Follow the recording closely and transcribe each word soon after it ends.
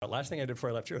last thing I did before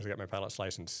I left here was I got my pilot's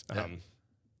license.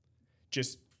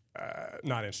 Just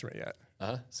not instrument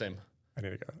yet. Same. I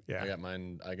need to go. Yeah. I got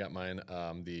mine.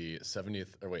 The 70th,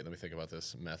 or wait, let me think about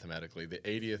this mathematically. The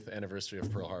 80th anniversary of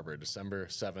Pearl Harbor, December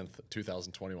 7th,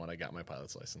 2021. I got my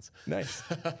pilot's license. Nice.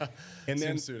 And then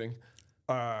Seems suiting.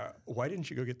 Why didn't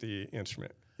you go get the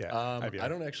instrument? Yeah. I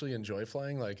don't actually enjoy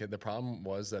flying. Like the problem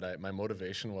was that my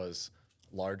motivation was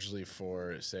largely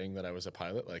for saying that I was a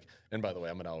pilot. Like, and by the way,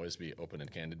 I'm going to always be open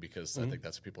and candid because I think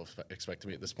that's what people expect of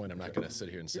me at this point. I'm not going to sit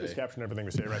here and say. You're just capturing everything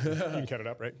we say, right? You can cut it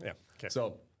up, right? Yeah. Okay.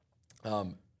 So,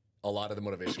 a lot of the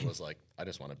motivation was like, I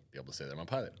just want to be able to say that I'm a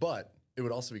pilot. But it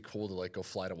would also be cool to like go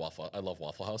fly to Waffle. I love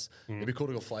Waffle House. It'd be cool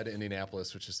to go fly to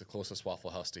Indianapolis, which is the closest Waffle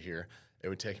House to here. It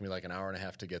would take me like an hour and a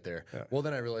half to get there. Yeah. Well,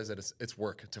 then I realized that it's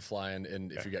work to fly,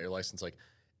 and if you got your license, like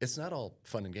it's not all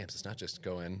fun and games. It's not just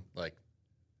go in, like,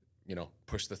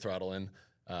 push the throttle in,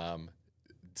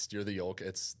 steer the yoke.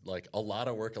 It's like a lot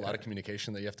of work, a lot of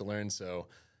communication that you have to learn. So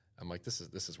I'm like, this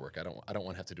is work. I don't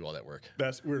want to have to do all that work.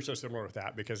 We're so similar with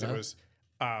that because it was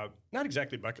not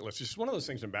exactly bucket list. It's just one of those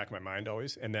things in the back of my mind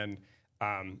always. And then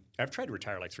I've tried to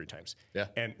retire like 3 times. Yeah.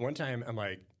 And one time I'm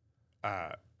like,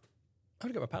 I'm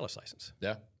gonna get my pilot's license.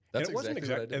 Yeah. That's and it wasn't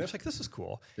exactly what I did. And it's like, this is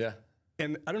cool. Yeah.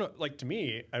 And I don't know, like to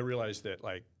me, I realized that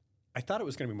like I thought it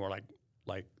was gonna be more like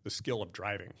the skill of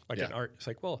driving, like in art. It's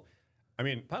like, well, I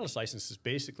mean, pilot's license is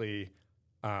basically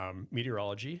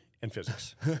meteorology and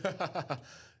physics.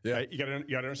 Yeah, right? You got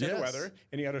to understand the weather,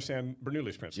 and you got to understand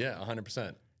Bernoulli's principle. Yeah,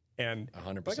 100%. And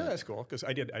 100%. Like, oh, that's cool because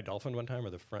I dolphined one time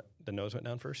where the nose went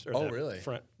down first. Or really?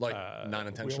 Front, like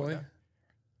non-intentionally?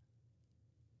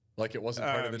 Like it wasn't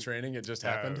part of the training; it just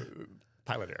happened.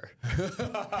 Pilot error.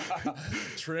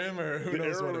 Trim or who the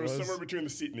knows error what it was. Somewhere between the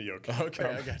seat and the yoke. Okay,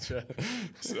 I gotcha.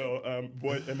 So,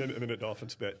 and then a dolphin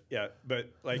spit. Yeah,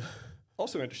 but like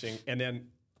also interesting. And then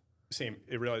same,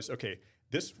 it realized, okay,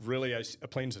 this really is a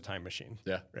plane's a time machine.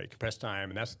 Yeah. Right, compressed time,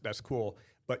 and that's cool.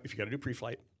 But if you got to do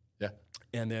pre-flight. Yeah.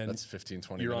 And then that's 15,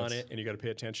 20 you're minutes. on it, and you got to pay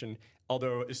attention.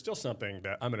 Although it's still something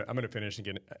that I'm gonna finish and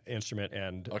get an instrument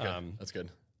and that's good.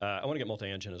 I want to get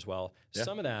multi-engine as well. Yeah.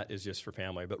 Some of that is just for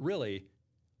family, but really,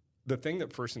 the thing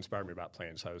that first inspired me about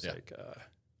planes, I was like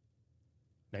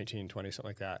 19, 20, something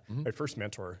like that. My first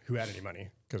mentor, who had any money,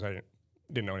 because I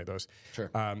didn't know any of those.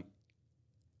 Sure.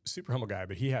 Super humble guy,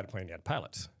 but he had a plane. He had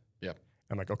pilots. Yep.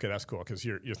 I'm like, okay, that's cool, because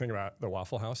you're thinking about the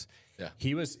Waffle House. Yeah.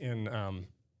 He was in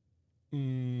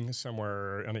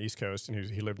somewhere on the East Coast, and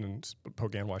he lived in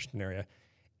Spokane, Washington area,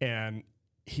 and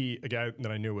a guy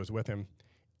that I knew was with him,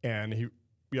 and he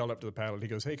yelled up to the pilot. He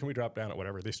goes, "Hey, can we drop down at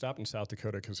whatever?" They stopped in South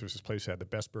Dakota because there's this place that had the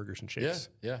best burgers and shakes.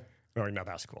 Yeah. I'm like, now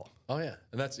that's cool. Oh yeah,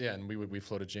 and we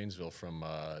flew to Janesville from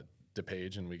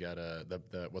DePage, and we got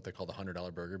the what they call the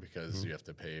 $100 burger because you have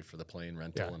to pay for the plane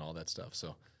rental and all that stuff.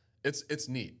 So it's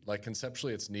neat. Like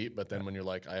conceptually, it's neat. But then when you're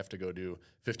like, I have to go do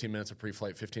 15 minutes of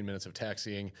pre-flight, 15 minutes of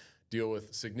taxiing, deal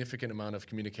with significant amount of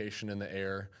communication in the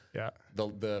air. Yeah.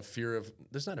 The fear of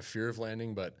there's not a fear of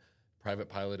landing, but private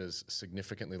pilot is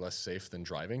significantly less safe than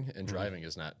driving, and driving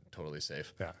is not totally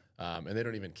safe. Yeah. And they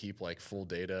don't even keep like full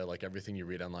data. Like everything you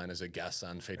read online is a guess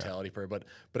on fatality per. But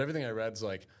everything I read is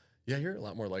like, yeah, you're a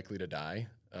lot more likely to die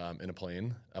in a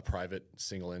plane, a private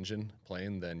single engine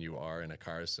plane, than you are in a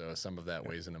car. So some of that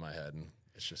weighs into my head, and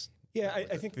it's just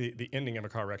I think the ending of a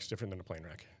car wreck is different than a plane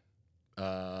wreck.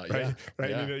 Right.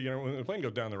 Yeah. I mean, when the plane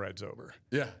goes down, the ride's over.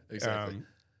 Yeah, exactly.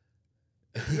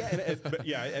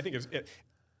 I think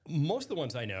most of the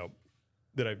ones I know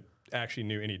that I actually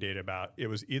knew any data about, it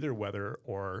was either weather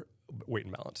or weight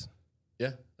and balance.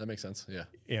 Yeah, that makes sense. Yeah.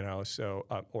 So,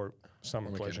 or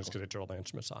some collisions because they drilled the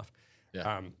instruments off.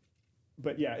 Yeah.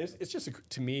 But yeah, it's just,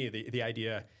 to me, the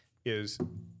idea is,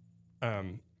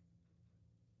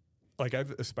 like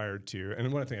I've aspired to,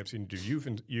 and one of the things I've seen you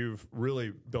do, you've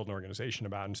really built an organization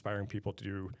about inspiring people to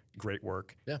do great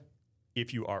work. Yeah.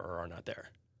 If you are or are not there.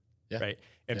 Yeah. Right.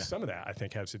 And some of that I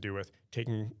think has to do with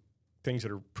taking things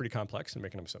that are pretty complex and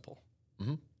making them simple.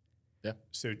 Mm-hmm. Yeah.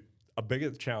 So a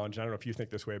big challenge, I don't know if you think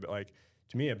this way, but like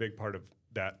to me, a big part of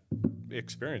that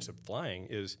experience of flying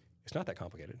is it's not that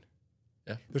complicated.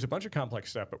 Yeah. There's a bunch of complex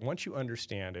stuff, but once you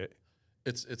understand it,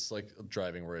 it's like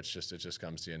driving where it just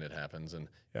comes to you and it happens. And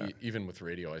even with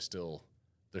radio, there's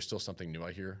still something new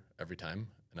I hear every time.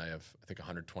 And I have, I think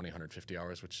 120, 150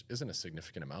 hours, which isn't a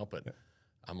significant amount, but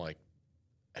I'm like,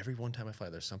 every one time I fly,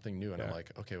 there's something new, and I'm like,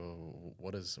 okay, well,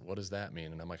 what does that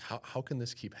mean? And I'm like, how can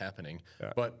this keep happening?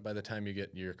 Yeah. But by the time you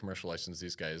get your commercial license,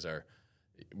 these guys are,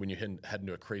 when you head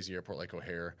into a crazy airport like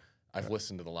O'Hare, I've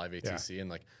listened to the live ATC,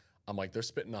 and like, I'm like, they're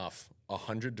spitting off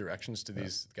 100 directions to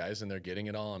these guys, and they're getting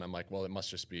it all, and I'm like, well, it must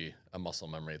just be a muscle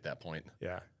memory at that point.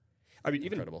 Yeah, I mean,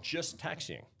 even just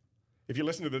taxiing. if you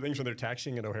listen to the things when they're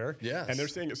taxiing at O'Hare, Yes. and they're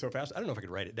saying it so fast, I don't know if I could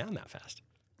write it down that fast.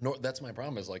 No, that's my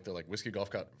problem. Is like they're like whiskey golf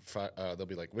they'll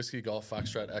be like whiskey golf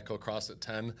Foxtrot Echo cross at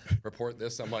 10. Report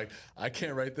this. I'm like, I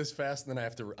can't write this fast, and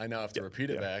then I now have to repeat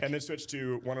it back. And then switch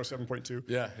to 107.2.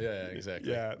 Yeah, exactly.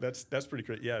 Yeah, that's pretty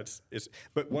great. Yeah, it's.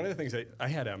 But one of the things that I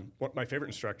had, my favorite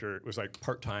instructor was like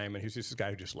part time, and he was just this guy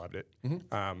who just loved it.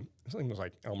 Something was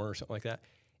like Elmer or something like that,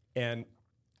 and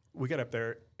we got up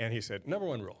there, and he said, number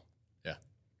one rule,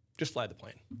 just fly the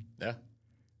plane. Yeah.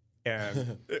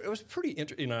 And it was pretty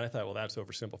interesting. I thought, well, that's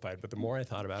oversimplified. But the more I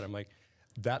thought about it, I'm like,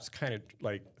 that's kind of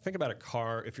like, think about a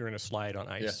car if you're in a slide on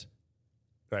ice,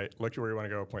 right? Look to where you want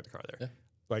to go, point the car there. Yeah.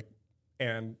 Like,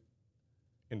 and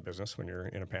in business, when you're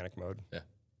in a panic mode,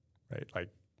 right? Like,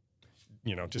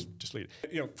 just lead.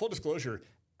 Full disclosure,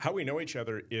 how we know each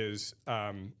other is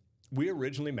we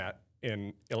originally met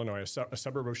in Illinois, a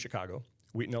suburb of Chicago,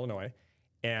 Wheaton, Illinois,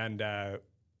 and I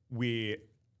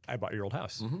bought your old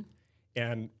house.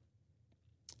 And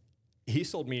he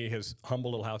sold me his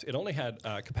humble little house. It only had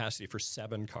capacity for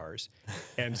 7 cars.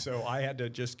 And so I had to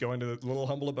just go into the little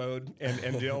humble abode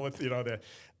and deal with, the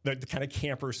kind of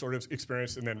camper sort of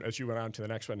experience. And then as you went on to the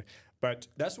next one. But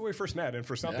that's where we first met. And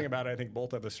for something about it, I think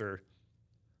both of us are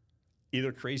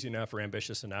either crazy enough or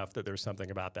ambitious enough that there's something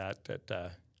about that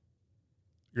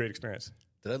great experience.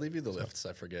 Did I leave you the lifts?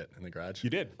 I forget, in the garage.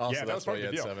 You did. Oh, yeah, so that was part of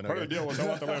the deal. Part of the deal was I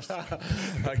want the lifts.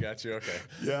 I got you. Okay.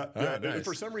 Yeah. Right, nice.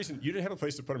 For some reason, you didn't have a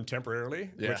place to put them temporarily,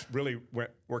 which really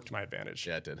worked to my advantage.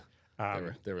 Yeah, it did.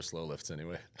 They were slow lifts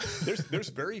anyway. There's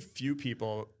very few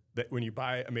people that when you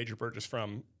buy a major purchase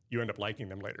from, you end up liking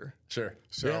them later. Sure.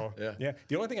 So yeah.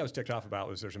 The only thing I was ticked off about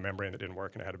was there's a membrane that didn't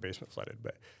work and I had a basement flooded.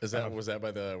 But was that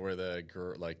by the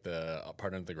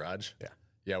part of the garage? Yeah.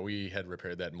 Yeah, we had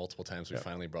repaired that multiple times. We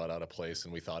finally brought out a place,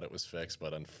 and we thought it was fixed,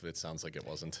 but it sounds like it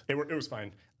wasn't. It was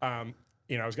fine. I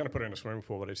was going to put it in a swimming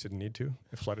pool, but I just didn't need to.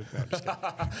 It flooded. No, I'm just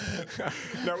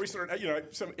kidding. No, we started,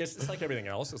 it's like everything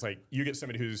else. It's like you get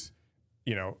somebody who's,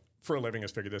 for a living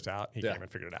has figured this out. He came and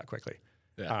figured it out quickly.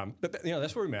 Yeah. But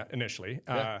that's where we met initially.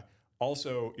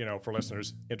 Also, for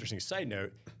listeners, interesting side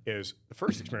note is the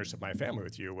first experience of my family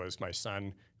with you was my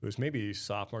son, who was maybe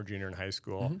sophomore, junior in high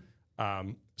school.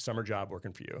 Summer job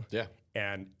working for you. Yeah.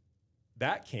 And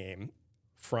that came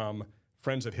from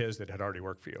friends of his that had already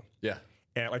worked for you. Yeah.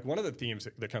 And like one of the themes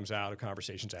that comes out of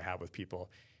conversations I have with people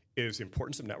is the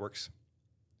importance of networks,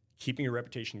 keeping your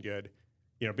reputation good,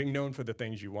 being known for the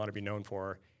things you want to be known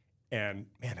for. And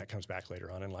man, that comes back later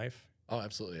on in life. Oh,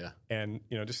 absolutely. Yeah. And,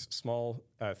 just small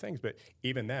things. But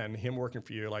even then, him working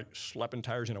for you, like schlepping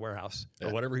tires in a warehouse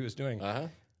or whatever he was doing,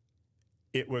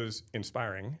 it was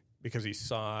inspiring because he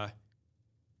saw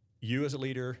you as a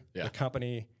leader, the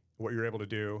company, what you're able to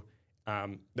do.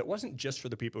 That wasn't just for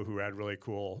the people who had really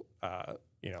cool,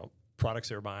 products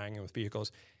they were buying and with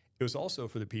vehicles. It was also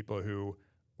for the people who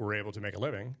were able to make a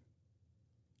living,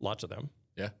 lots of them.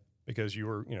 Yeah. Because you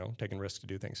were, taking risks to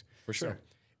do things. For sure. So,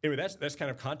 anyway, that's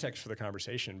kind of context for the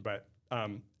conversation. But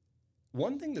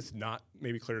one thing that's not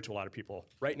maybe clear to a lot of people,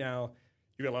 right now,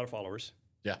 you've got a lot of followers.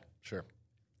 Yeah, sure.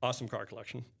 Awesome car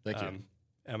collection. Thank you.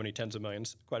 How many tens of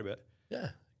millions? Quite a bit. Yeah.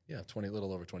 Yeah, a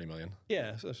little over 20 million.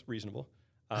 Yeah, so that's reasonable.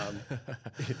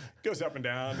 It goes up and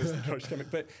down as the doors come in,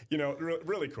 but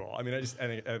really cool. I mean, I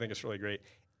think it's really great.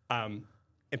 And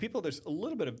people, there's a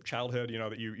little bit of childhood,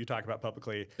 that you talk about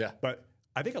publicly. Yeah. But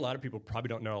I think a lot of people probably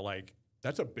don't know, like,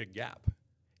 that's a big gap.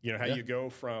 How you go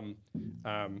from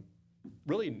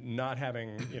really not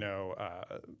having,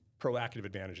 proactive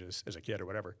advantages as a kid or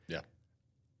whatever. Yeah.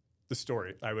 The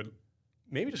story,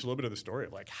 maybe just a little bit of the story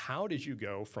of like, how did you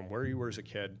go from where you were as a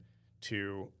kid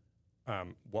to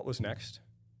what was next?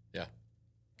 Yeah.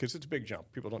 Because it's a big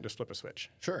jump. People don't just flip a switch.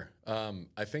 Sure.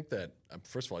 I think that,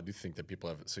 first of all, I do think that people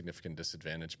have a significant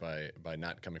disadvantage by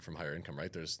not coming from higher income,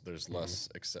 right? There's less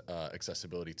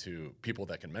accessibility to people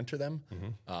that can mentor them.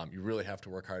 You really have to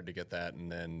work hard to get that. And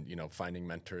then, finding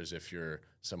mentors if you're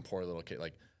some poor little kid,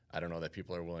 like, I don't know that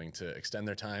people are willing to extend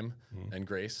their time and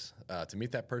grace to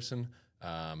meet that person.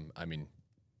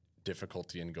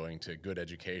 Difficulty in going to good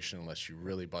education unless you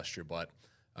really bust your butt.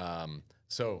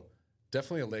 So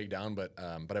definitely a leg down, but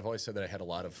I've always said that I had a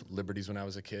lot of liberties when I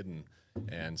was a kid,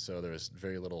 and so there was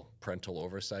very little parental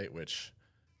oversight, which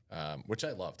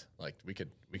I loved. Like we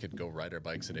could go ride our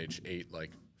bikes at age 8, like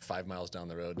 5 miles down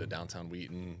the road to downtown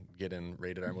Wheaton, get in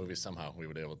rated R movies. Somehow we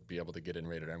would be able to get in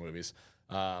rated R movies.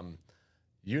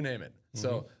 You name it.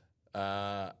 So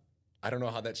I don't know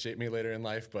how that shaped me later in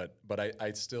life, but I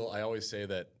always say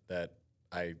that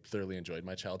I thoroughly enjoyed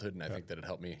my childhood, and I think that it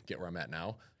helped me get where I'm at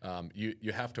now.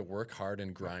 You have to work hard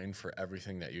and grind for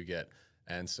everything that you get.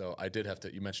 And so I did have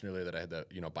to, you mentioned earlier that I had to,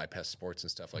 bypass sports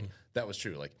and stuff. Like that was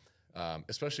true. Like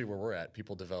especially where we're at,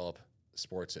 people develop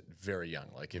sports at very young.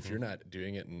 Like if you're not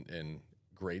doing it in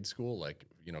grade school, like,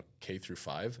 K through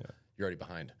 5, you're already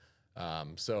behind.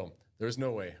 So there was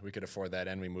no way we could afford that.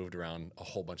 And we moved around a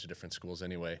whole bunch of different schools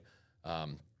anyway.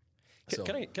 Can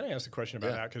I ask a question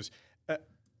about that? Because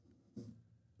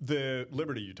the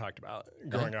liberty you talked about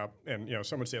growing up, and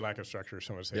some would say lack of structure,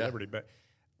 some would say liberty, but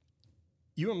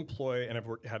you employ, and I've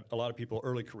had a lot of people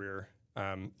early career,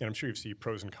 and I'm sure you've seen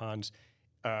pros and cons.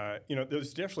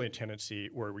 There's definitely a tendency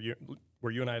where you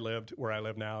and I lived, where I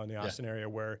live now in the Austin area,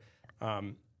 where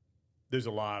there's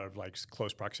a lot of like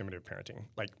close proximity of parenting,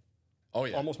 like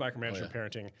almost micromanagement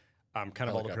parenting, kind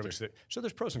of all the privileges. So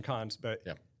there's pros and cons, but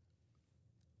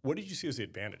what did you see as the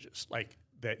advantages, like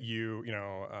that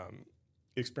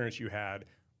experience you had?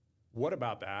 What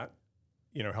about that,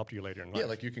 helped you later in life? Yeah,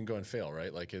 like you can go and fail,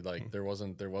 right? Like there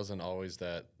wasn't always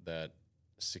that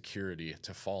security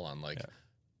to fall on. Like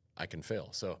I can fail,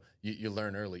 so you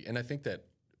learn early, and I think that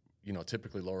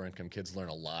typically lower income kids learn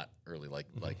a lot early. Like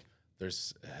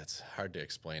it's hard to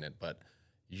explain it, but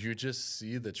you just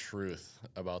see the truth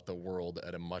about the world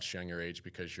at a much younger age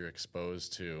because you're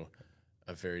exposed to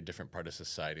a very different part of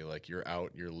society. Like you're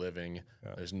out, you're living,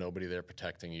 there's nobody there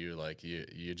protecting you. Like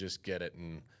you just get it.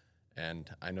 And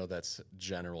I know that's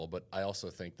general, but I also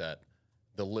think that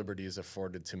the liberties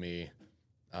afforded to me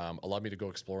allowed me to go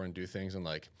explore and do things. And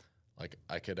like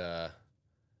I could, I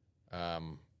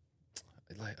don't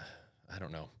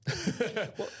know.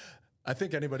 Well, I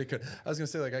think anybody could. I was gonna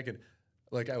say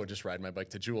I would just ride my bike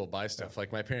to Jewel, buy stuff.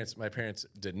 Like my parents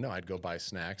didn't know. I'd go buy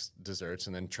snacks, desserts,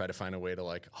 and then try to find a way to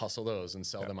like hustle those and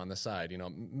sell them on the side.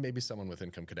 Maybe someone with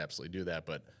income could absolutely do that,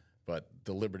 but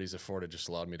the liberties afforded just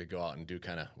allowed me to go out and do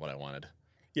kind of what I wanted.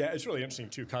 Yeah, it's really interesting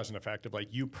too, cause and effect of like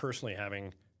you personally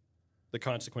having the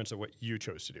consequence of what you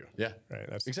chose to do. Yeah, right.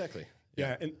 That's exactly.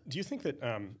 Yeah, and do you think that?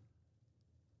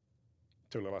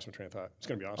 Totally lost my train of thought. It's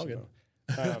going to be awesome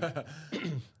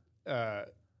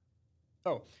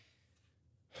though.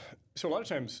 So a lot of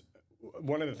times,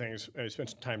 one of the things, I spent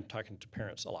some time talking to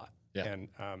parents a lot. Yeah. And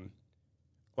a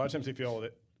lot of times they feel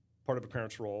that part of a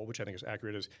parent's role, which I think is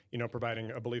accurate, is,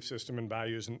 providing a belief system and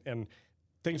values and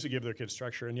things to give their kids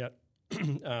structure. And yet,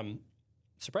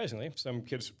 surprisingly, some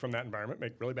kids from that environment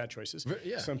make really bad choices.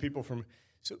 Yeah. Some people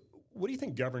so what do you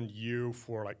think governed you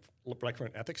for like from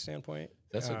an ethics standpoint?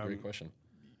 That's a great question.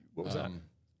 What was that?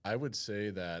 I would say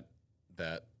that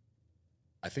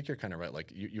I think you're kind of right.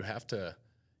 Like you have to,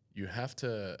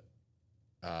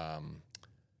 I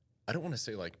don't want to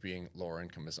say like being lower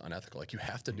income is unethical. Like you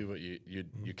have to do what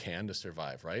you can to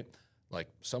survive, right? Like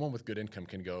someone with good income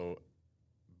can go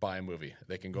buy a movie.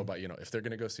 They can go buy, if they're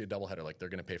going to go see a doubleheader, like they're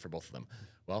going to pay for both of them.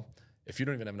 Well, if you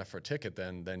don't even have enough for a ticket,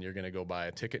 then you're going to go buy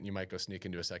a ticket and you might go sneak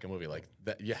into a second movie. Like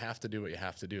that, you have to do what you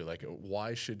have to do. Like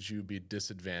why should you be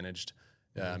disadvantaged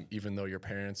even though your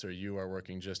parents or you are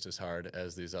working just as hard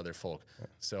as these other folk?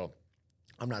 So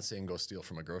I'm not saying go steal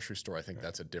from a grocery store. I think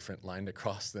that's a different line to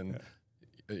cross than,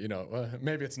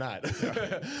 maybe it's not.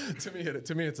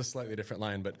 To me, it's a slightly different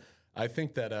line. But I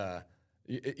think that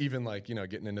even like,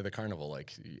 getting into the carnival,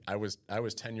 like I was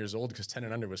 10 years old because 10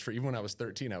 and under was free. Even when I was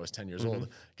 13, I was 10 years old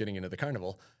getting into the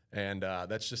carnival. And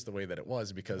that's just the way that it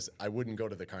was because I wouldn't go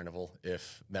to the carnival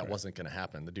if that wasn't going to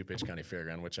happen. The DuPage County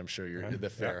Fairground, which I'm sure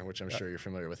which I'm sure you're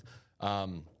familiar with.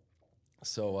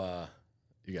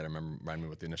 You got to remind me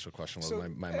what the initial question was. So,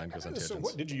 my mind goes on tangents. So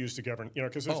what did you use to govern?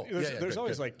 Because there's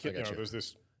always there's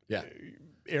this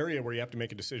area where you have to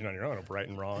make a decision on your own of right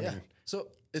and wrong. Yeah. So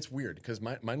it's weird because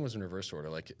mine was in reverse order.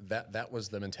 Like that was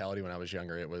the mentality when I was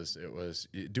younger. It was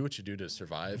you do what you do to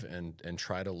survive and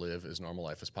try to live as normal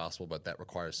life as possible, but that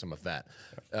requires some of that.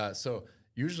 So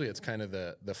usually it's kind of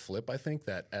the flip. I think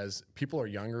that as people are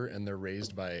younger and they're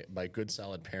raised by good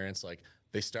solid parents, like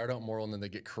they start out moral and then they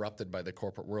get corrupted by the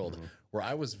corporate world. Where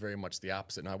I was very much the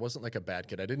opposite. And I wasn't like a bad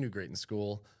kid. I didn't do great in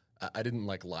school. I didn't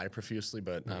like lie profusely,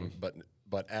 but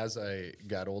as I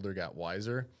got older, got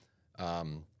wiser,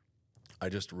 I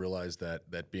just realized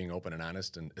that being open and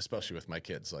honest, and especially with my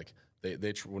kids, like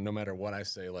they no matter what I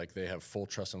say, like they have full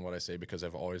trust in what I say because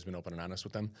I've always been open and honest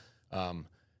with them.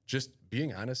 Just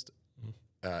being honest,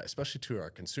 especially to our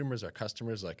consumers, our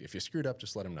customers, like if you screwed up,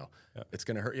 just let them know. It's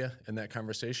going to hurt you in that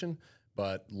conversation,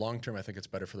 but long term, I think it's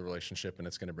better for the relationship and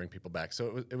it's going to bring people back.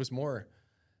 So it was more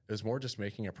just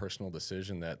making a personal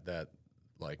decision that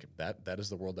is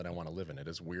the world that I want to live in. It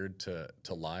is weird to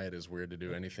lie. It is weird to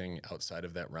do anything outside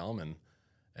of that realm.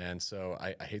 And so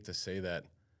I hate to say that.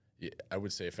 I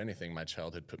would say, if anything, my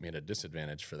childhood put me at a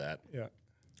disadvantage for that. Yeah.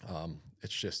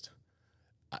 It's just,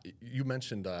 you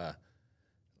mentioned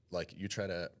like you try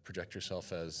to project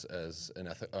yourself as an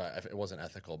it wasn't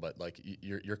ethical, but like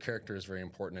your character is very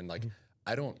important. And like,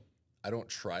 I don't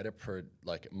try to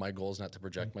like my goal is not to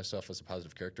project myself as a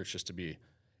positive character.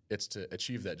 It's to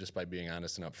achieve that just by being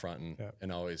honest and upfront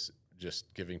and always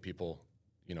just giving people,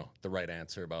 the right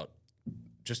answer about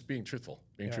just being truthful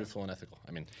and ethical.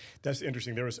 I mean, that's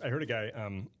interesting. I heard a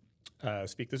guy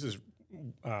speak. This is,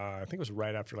 I think it was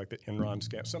right after like the Enron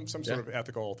scam, some sort of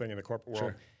ethical thing in the corporate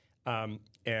world. Sure.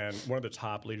 And one of the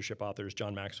top leadership authors,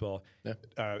 John Maxwell,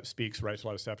 speaks, writes a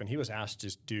lot of stuff, and he was asked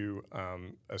to do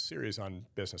a series on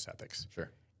business ethics.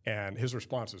 Sure. And his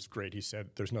response was great. He said,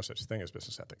 "There's no such thing as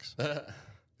business ethics.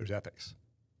 There's ethics."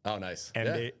 Oh, nice. And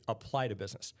they apply to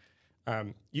business.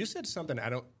 You said something I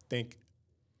don't think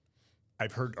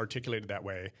I've heard articulated that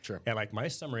way. Sure. And like my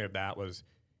summary of that was,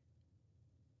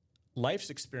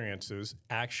 life's experiences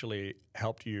actually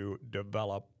helped you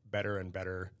develop better and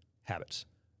better habits.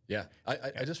 Yeah.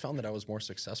 I just found that I was more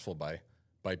successful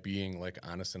by being like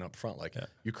honest and upfront. Like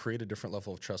you create a different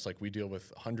level of trust. Like we deal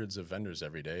with hundreds of vendors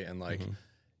every day. And like,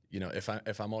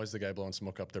 if I'm always the guy blowing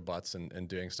smoke up their butts and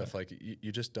doing stuff, like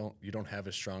you just don't have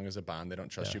as strong as a bond. They don't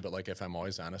trust you. But like, if I'm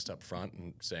always honest up front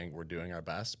and saying we're doing our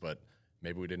best, but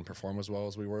maybe we didn't perform as well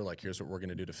as we were, like, here's what we're going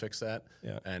to do to fix that.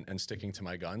 Yeah. And sticking to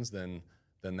my guns, then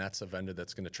that's a vendor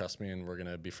that's going to trust me and we're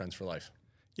going to be friends for life.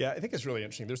 Yeah. I think it's really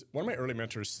interesting. One of my early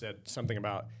mentors said something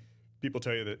about people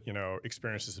tell you that,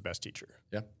 experience is the best teacher.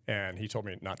 Yeah. And he told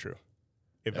me not true.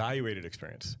 Evaluated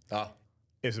experience.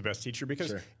 Is the best teacher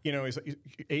because,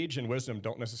 age and wisdom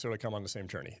don't necessarily come on the same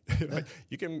journey. Like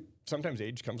sometimes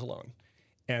age comes alone.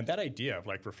 And that idea of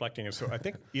like reflecting, and so I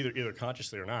think either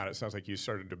consciously or not, it sounds like you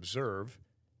started to observe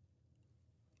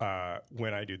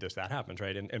when I do this, that happens,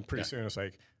 right? And pretty soon it's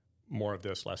like more of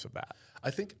this, less of that.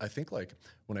 I think like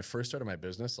when I first started my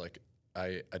business, like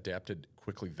I adapted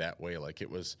quickly that way. Like it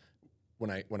was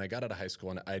when I got out of high school,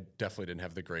 and I definitely didn't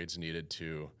have the grades needed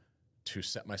to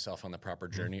set myself on the proper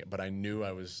journey, but I knew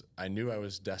I was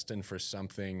destined for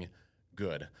something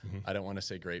good. I don't want to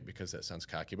say great because that sounds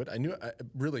cocky, but I knew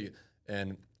really,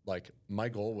 and like my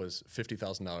goal was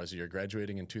 $50,000 a year.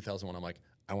 Graduating in 2001, I'm like,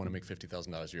 I want to make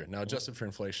 $50,000 a year. Now, adjusted for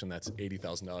inflation, that's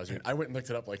 $80,000 a year. I went and looked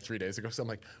it up like 3 days ago. So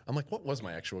I'm like, what was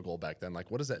my actual goal back then? Like,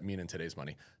 what does that mean in today's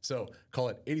money? So call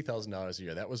it $80,000 a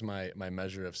year. That was my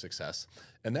measure of success,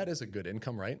 and that is a good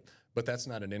income, right? But that's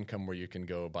not an income where you can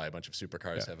go buy a bunch of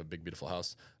supercars, have a big, beautiful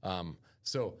house.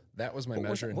 So that was my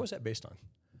measure. What was that based on?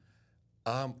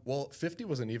 Well, 50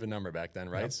 was an even number back then,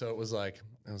 right? Yep. So it was like,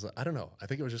 I don't know. I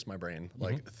think it was just my brain,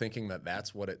 like thinking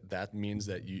that means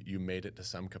that you made it to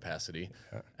some capacity.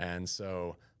 Yeah. And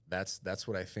so that's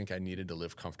what I think I needed to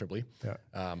live comfortably. Yeah.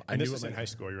 And this was in high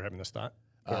school, you were having this thought?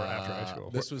 Or after high school?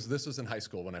 This was in high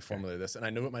school when I formulated this, and I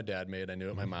knew what my dad made. I knew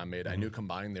what my mom made. I knew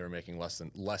combined they were making less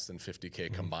than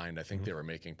 $50K combined. I think they were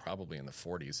making probably in the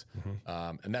 40s,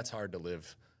 and that's hard to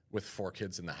live with 4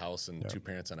 kids in the house and 2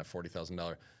 parents on a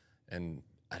 $40,000. And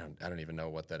I don't even know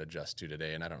what that adjusts to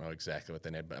today, and I don't know exactly what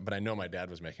they made, but I know my dad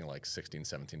was making like $16,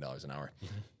 $17 an hour,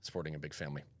 supporting a big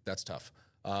family. That's tough.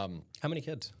 How many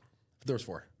kids? There was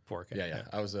 4. 4. Okay. Yeah.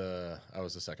 I was the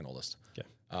second oldest. Okay.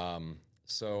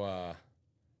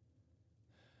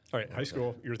 All right, high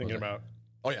school, you were thinking about...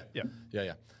 Oh, yeah.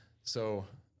 Yeah. So,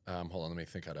 hold on, let me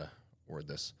think how to word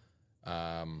this.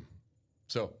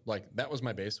 So, like, that was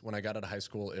my base. When I got out of high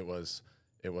school, it was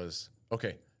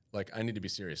okay, like, I need to be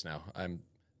serious now.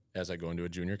 As I go into a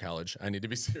junior college, I need to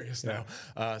be serious now.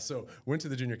 So, went to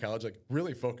the junior college, like,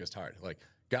 really focused hard. Like,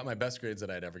 got my best grades that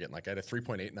I'd ever get. Like, I had a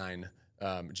 3.89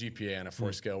 GPA on a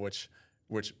 4 scale, which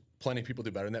plenty of people do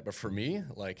better than that, but for me,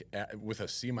 like with a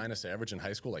C- average in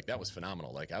high school, like that was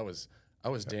phenomenal. Like I was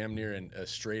damn near a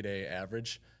straight A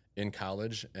average in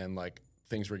college, and like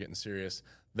things were getting serious.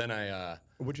 Then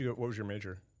what was your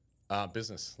major?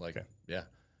 Business. Like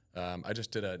I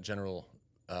just did a general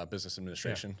business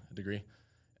administration degree,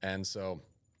 and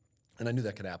I knew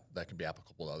that could be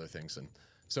applicable to other things, and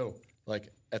so like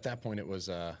at that point it was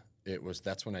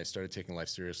that's when I started taking life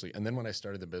seriously, and then when I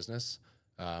started the business.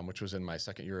 Which was in my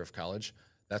second year of college,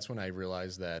 that's when I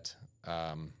realized that,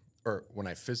 or when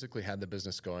I physically had the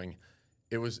business going,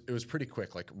 it was pretty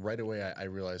quick. Like right away, I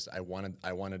realized I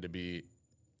wanted to be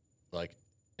like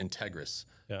integrous.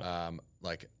 Yeah.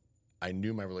 Like I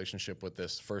knew my relationship with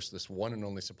this one and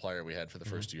only supplier we had for the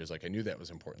first 2 years. Like I knew that was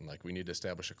important. Like we need to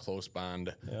establish a close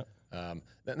bond. Yeah. And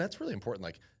that's really important.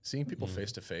 Like seeing people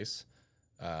face to face,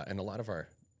 and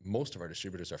most of our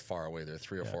distributors are far away. They're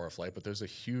 3 or 4 hour flight, but there's a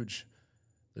huge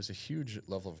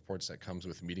level of importance that comes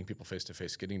with meeting people face to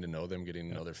face, getting to know them, getting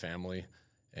to know their family,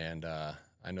 and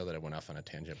I know that I went off on a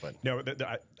tangent, but no,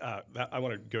 I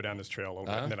want to go down this trail a little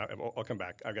bit, and then I'll come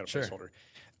back. I've got a placeholder.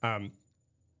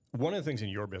 One of the things in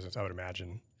your business, I would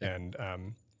imagine, and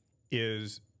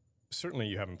is certainly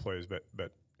you have employees, but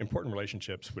important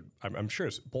relationships I'm sure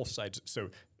it's both sides. So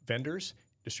vendors,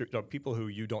 people who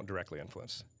you don't directly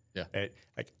influence. Yeah.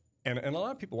 And a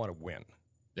lot of people want to win.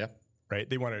 Yeah. Right.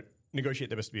 They want to negotiate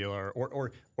the best deal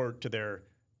or to their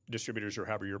distributors or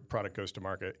however your product goes to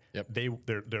market. Yep.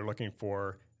 They're looking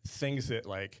for things that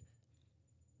like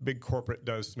big corporate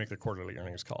does to make their quarterly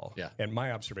earnings call. Yeah. And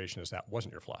my observation is that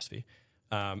wasn't your philosophy.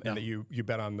 And that you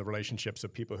bet on the relationships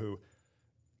of people who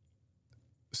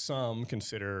some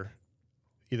consider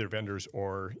either vendors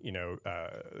or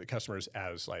customers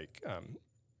as like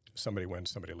somebody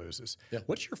wins, somebody loses. Yeah.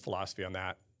 What's your philosophy on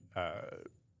that?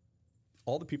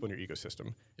 All the people in your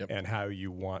ecosystem and how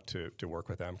you want to work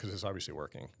with them, because it's obviously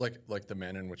working. Like the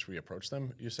manner in which we approach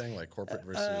them, you're saying, like corporate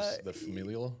versus the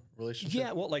familial relationship?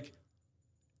 Yeah, well, like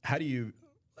how do you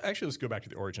 – actually, let's go back to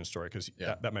the origin story, because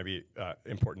that might be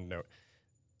important to note.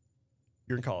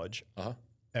 You're in college. Uh-huh.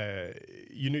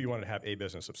 You knew you wanted to have a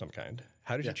business of some kind.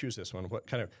 How did you choose this one? What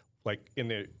kind of like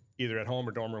either at home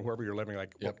or dorm or wherever you're living,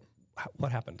 like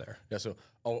what happened there? Yeah, so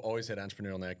always had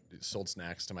entrepreneurial neck, sold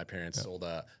snacks to my parents, sold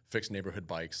fixed neighborhood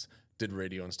bikes, did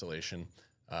radio installation.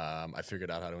 I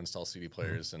figured out how to install CD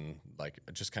players and like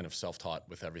just kind of self-taught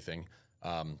with everything.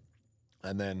 And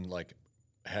then like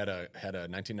had a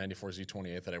 1994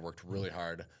 Z28 that I worked really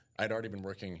hard. I'd already been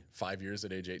working 5 years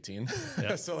at age 18.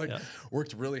 So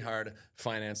worked really hard,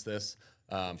 financed this,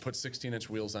 put 16-inch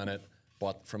wheels on it,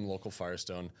 bought from local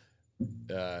Firestone.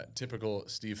 Typical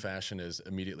Steve fashion is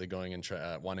immediately going and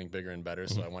wanting bigger and better.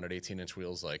 So I wanted 18-inch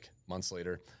wheels like months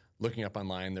later. Looking up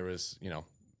online, there was,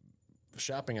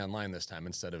 shopping online this time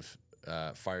instead of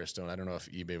Firestone. I don't know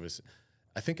if eBay was,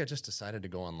 I think I just decided to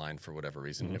go online for whatever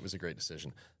reason. And it was a great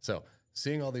decision. So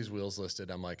seeing all these wheels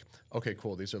listed, I'm like, okay,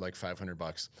 cool. These are like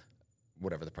 $500,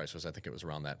 whatever the price was. I think it was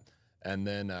around that. And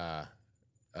then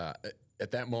at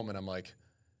that moment, I'm like,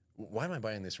 why am I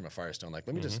buying these from a Firestone? Like,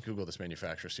 let me just Google this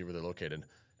manufacturer, see where they're located.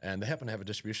 And they happen to have a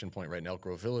distribution point right in Elk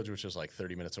Grove Village, which is like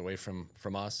 30 minutes away from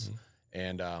us,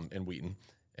 and in Wheaton.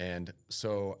 And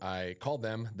so I called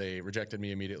them. They rejected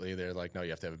me immediately. They're like, no,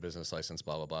 you have to have a business license,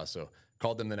 blah, blah, blah. So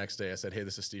called them the next day. I said, hey,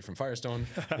 this is Steve from Firestone.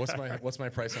 What's my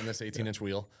price on this 18-inch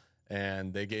wheel?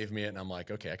 And they gave me it, and I'm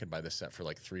like, okay, I could buy this set for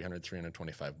like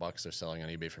 $325. They're selling on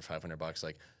eBay for $500.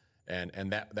 Like,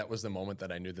 and that was the moment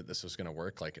that I knew that this was going to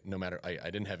work. Like, no matter, I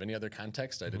didn't have any other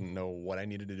context. I didn't know what I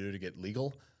needed to do to get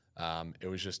legal. It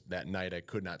was just that night I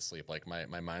could not sleep. Like my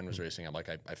mind was racing. I'm like,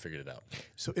 I figured it out.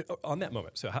 So on that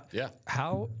moment,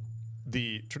 how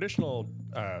the traditional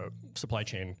supply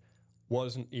chain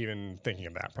wasn't even thinking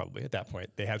of that probably at that point.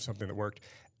 They had something that worked.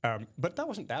 But that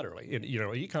wasn't that early.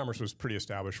 E-commerce was pretty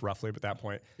established roughly at that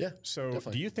point. Yeah. So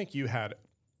definitely. Do you think you had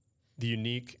the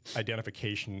unique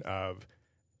identification of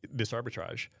this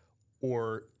arbitrage,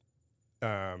 or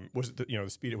was it the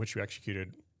speed at which you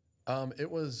executed? It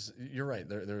was. You're right.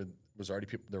 There were already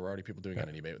people doing it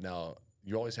on eBay. Now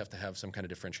you always have to have some kind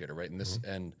of differentiator, right? And this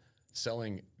and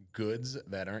selling goods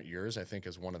that aren't yours, I think,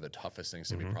 is one of the toughest things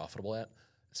to be profitable at,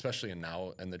 especially in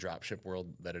the drop ship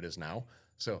world that it is now.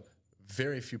 So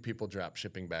very few people drop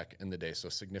shipping back in the day, so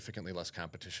significantly less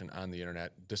competition on the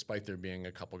internet, despite there being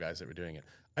a couple guys that were doing it.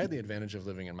 I had the advantage of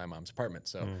living in my mom's apartment,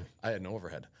 so I had no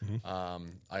overhead.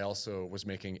 I also was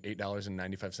making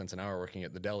 $8.95 an hour working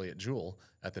at the deli at Jewel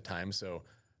at the time, so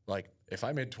like if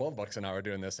I made $12 an hour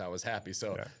doing this, I was happy.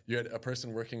 So you had a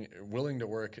person willing to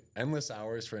work endless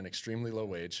hours for an extremely low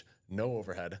wage, no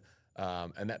overhead.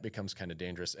 And that becomes kind of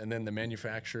dangerous. And then the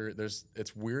manufacturer,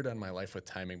 it's weird on my life with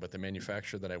timing, but the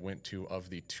manufacturer that I went to of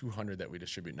the 200 that we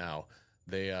distribute now,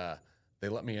 they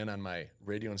let me in on my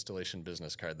radio installation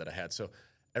business card that I had. So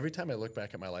every time I look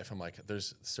back at my life, I'm like,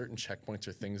 there's certain checkpoints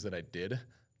or things that I did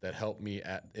that helped me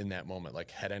in that moment. Like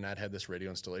had I not had this radio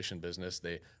installation business,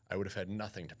 I would have had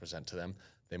nothing to present to them.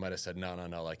 They might have said, no,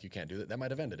 like you can't do that. That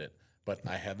might have ended it. But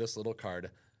I had this little card.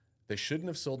 They shouldn't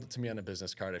have sold it to me on a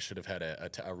business card. I should have had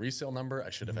a resale number. I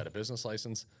should have had a business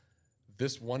license.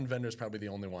 This one vendor is probably the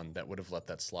only one that would have let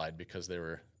that slide because they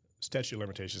were... Statute of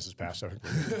limitations is passed. Oh,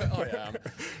 yeah.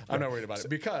 I'm not worried about it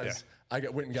because I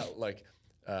went and got like...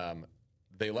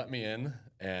 they let me in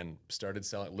and started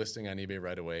listing on eBay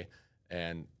right away.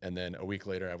 And then a week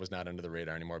later, I was not under the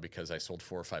radar anymore because I sold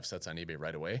 4 or 5 sets on eBay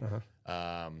right away.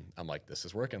 I'm like, this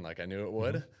is working like I knew it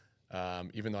would.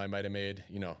 Even though I might have made,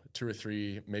 $2,000 or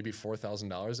 $3,000, maybe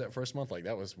 $4,000 that first month, like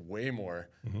that was way more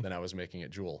than I was making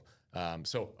at Jewel.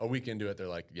 So a week into it, they're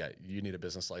like, yeah, you need a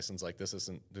business license. Like this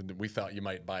isn't, we thought you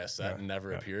might buy a set and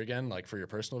never appear again, like for your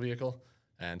personal vehicle.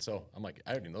 And so I'm like,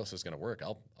 I already know this is going to work.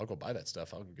 I'll go buy that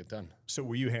stuff. I'll get done. So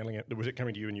were you handling it? Was it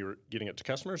coming to you and you were getting it to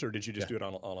customers, or did you just do it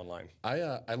all online?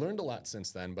 I learned a lot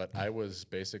since then, but I was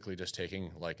basically just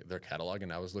taking like their catalog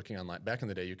and I was looking online. Back in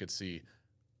the day, you could see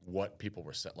what people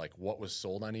were like what was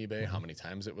sold on eBay, how many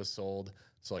times it was sold.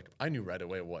 So like I knew right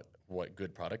away what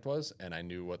good product was, and I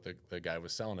knew what the guy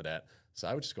was selling it at. So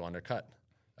I would just go undercut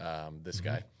this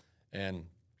guy. And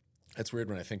it's weird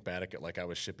when I think back at like I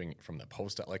was shipping from the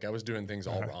post, like I was doing things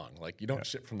all wrong. Like you don't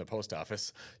ship from the post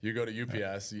office. You go to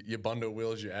UPS, you bundle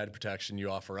wheels, you add protection,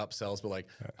 you offer upsells. But like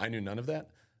I knew none of that.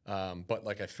 But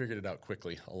like I figured it out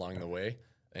quickly along the way.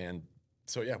 And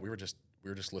so yeah, we were just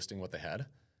listing what they had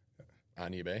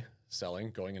on eBay,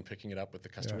 selling, going and picking it up with the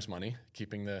customer's money,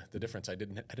 keeping the difference. I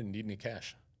didn't need any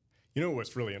cash. You know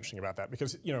what's really interesting about that?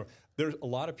 Because there's a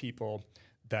lot of people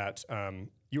that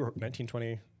you were 19,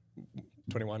 20,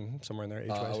 21, somewhere in there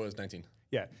age-wise? I was 19.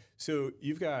 Yeah. So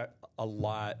you've got a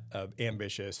lot of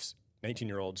ambitious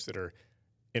 19-year-olds that are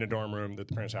in a dorm room, at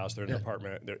the parents' house, they're in an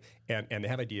apartment, and they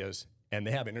have ideas, and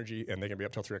they have energy, and they can be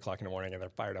up till 3 o'clock in the morning, and they're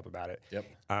fired up about it. Yep.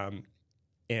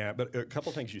 But a couple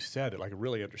of things you said that like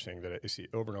really interesting that I see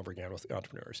over and over again with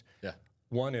entrepreneurs. Yeah.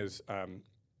 One is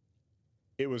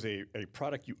it was a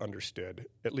product you understood,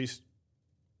 at least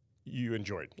you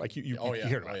enjoyed. Like you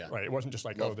heard about it, right? It wasn't just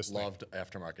like, loved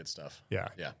aftermarket stuff. Yeah.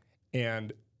 Yeah.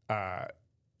 And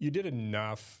you did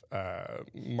enough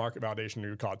market validation,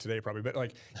 you would call it today probably, but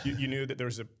like you knew that there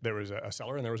was a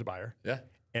seller and there was a buyer. Yeah.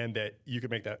 And that you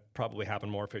could make that probably happen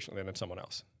more efficiently than someone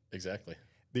else. Exactly.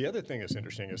 The other thing that's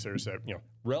interesting is there's a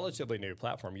relatively new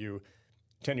platform.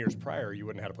 10 years prior, you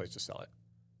wouldn't have had a place to sell it.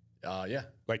 Yeah.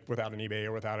 Like without an eBay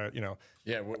or without a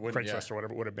Craigslist or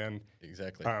whatever it would have been.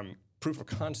 Exactly. Proof of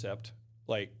concept.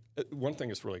 Like one thing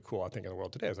that's really cool, I think, in the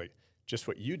world today is like just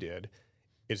what you did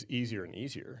is easier and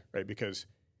easier, right? Because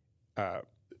there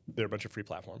are a bunch of free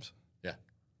platforms. Yeah.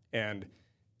 And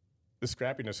the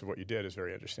scrappiness of what you did is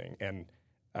very interesting. And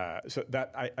so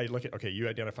that I look at, okay, you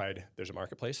identified there's a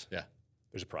marketplace. Yeah.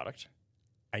 There's a product.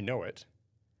 I know it.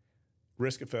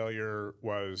 Risk of failure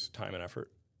was time and effort.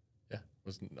 Yeah, it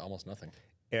was almost nothing.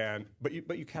 But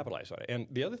you capitalize on it. And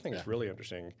the other thing that's really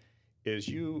interesting is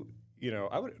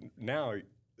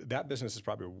that business is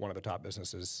probably one of the top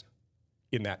businesses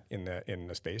in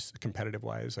the space, competitive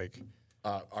wise. Like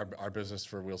our business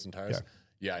for wheels and tires.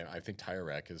 Yeah, I think Tire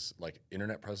Rack is like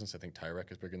internet presence. I think Tire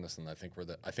Rack is bigger than this, and I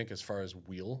think as far as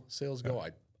wheel sales go,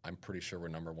 I'm pretty sure we're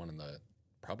number one in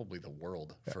probably the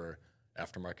world for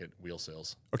aftermarket wheel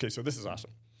sales. Okay, so this is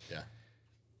awesome. Yeah.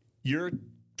 You're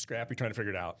scrappy trying to figure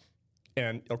it out.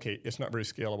 And okay, it's not very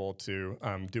scalable to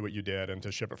do what you did and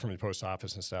to ship it from the post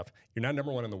office and stuff. You're not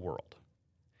number one in the world.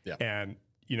 Yeah. And,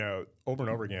 over and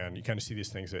over again, you kind of see these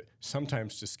things that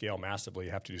sometimes to scale massively,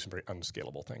 you have to do some very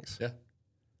unscalable things. Yeah.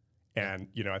 And,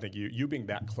 I think you being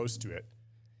that close to it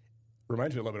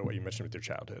reminds me a little bit of what you mentioned with your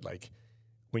childhood. Like,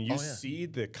 when you see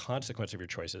the consequence of your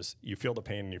choices, you feel the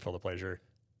pain and you feel the pleasure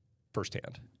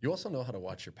firsthand. You also know how to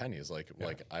watch your pennies. Like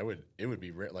it would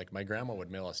be like my grandma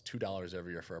would mail us $2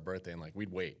 every year for our birthday, and like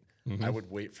we'd wait. Mm-hmm. I would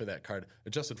wait for that card.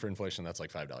 Adjusted for inflation, that's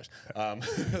like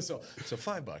 $5. So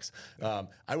 $5.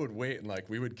 I would wait, and like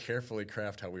we would carefully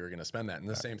craft how we were going to spend that. And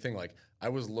the same thing, like I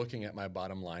was looking at my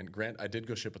bottom line. I did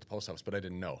go ship at the post office, but I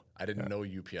didn't know. I didn't know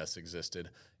UPS existed,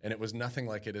 and it was nothing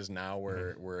like it is now,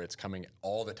 where it's coming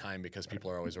all the time because people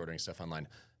are always ordering stuff online.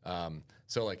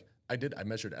 So like I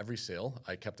measured every sale.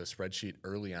 I kept a spreadsheet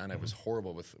early on. I was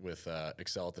horrible with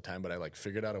Excel at the time, but I like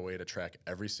figured out a way to track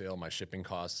every sale, my shipping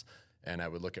costs, and I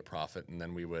would look at profit, and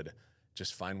then we would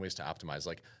just find ways to optimize.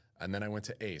 Like, and then I went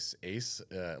to Ace,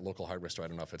 local hardware store. I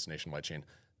don't know if it's a nationwide chain.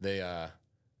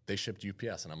 They shipped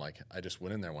UPS, and I'm like, I just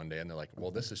went in there one day, and they're like, well,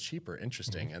 this is cheaper,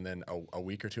 interesting. Mm-hmm. And then a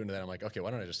week or two into that, I'm like, okay,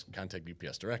 why don't I just contact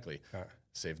UPS directly?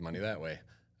 Save money that way.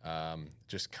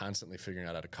 Just constantly figuring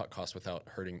out how to cut costs without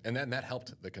hurting. And then that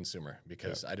helped the consumer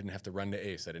because I didn't have to run to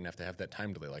Ace. I didn't have to have that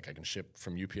time delay. Like I can ship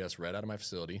from UPS right out of my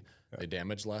facility. They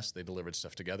damaged less. They delivered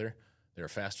stuff together. They were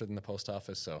faster than the post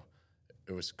office. So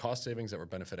it was cost savings that were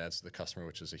benefit adds to the customer,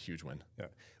 which is a huge win. Yeah.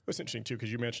 What's interesting too, because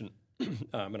you mentioned,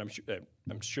 and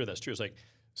I'm sure that's true, is like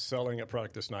selling a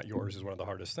product that's not yours is one of the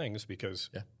hardest things because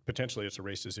potentially it's a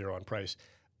race to zero on price.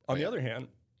 On the other hand,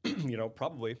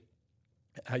 probably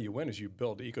how you win is you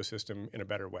build the ecosystem in a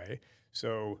better way.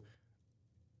 So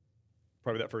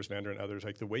probably that first vendor and others,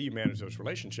 like the way you manage those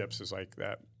relationships is like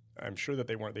that. I'm sure that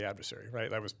they weren't the adversary, right?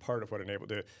 That was part of what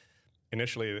enabled it.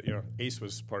 Initially, Ace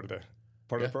was part of the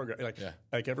program.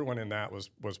 Like everyone in that was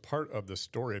part of the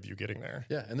story of you getting there.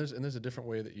 Yeah, and there's a different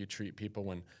way that you treat people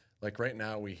when, like right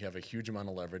now, we have a huge amount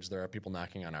of leverage. There are people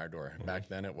knocking on our door. Mm-hmm. Back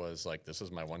then, it was like, this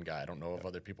is my one guy. I don't know of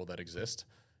other people that exist.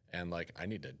 and like I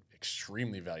need to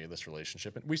extremely value this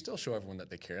relationship. And we still show everyone that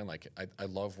they care. And like I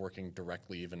love working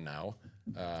directly even now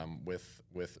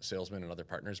with salesmen and other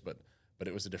partners, but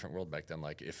it was a different world back then.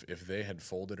 Like if they had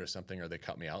folded or something, or they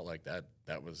cut me out, like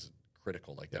that was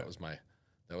critical. Like that was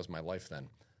my life then.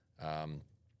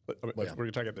 But we're going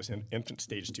to talk about this infant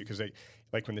stage too, because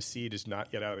like when the seed is not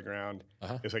yet out of the ground,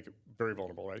 it's like very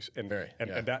vulnerable, right? And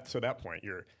that point,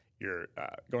 you're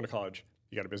going to college,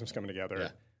 you got a business coming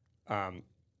together. Yeah.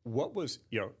 What was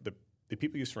the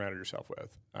people you surrounded yourself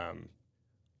with?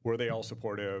 Were they all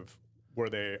supportive? Were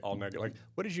they all negative? Like,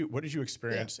 what did you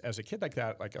experience as a kid like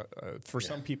that? Like for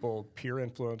some people, peer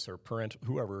influence or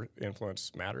whoever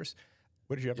influence matters.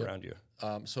 What did you have around you?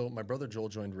 So my brother Joel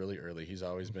joined really early.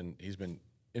 He's been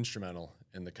instrumental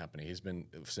in the company. He's been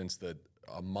since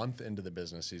a month into the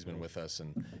business. He's been with us,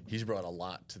 and he's brought a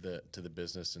lot to the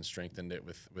business and strengthened it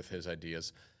with his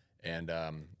ideas. And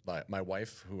my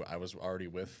wife, who I was already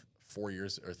with 4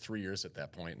 years or 3 years at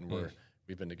that point, and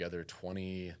we've been together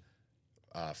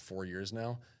 24 years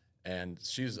now. And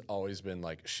she's always been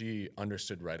like, she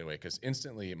understood right away, because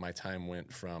instantly my time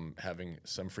went from having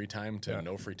some free time to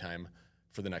no free time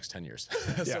for the next 10 years.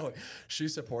 So like, she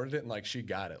supported it, and like she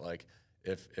got it. Like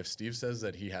if Steve says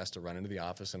that he has to run into the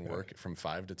office and work from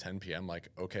 5 to 10 p.m., like,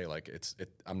 okay, like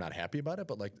I'm not happy about it,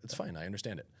 but like it's fine. I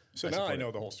understand it. So now I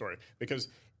know the whole story, because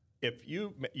if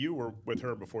you were with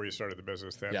her before you started the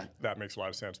business, then that makes a lot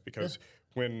of sense, because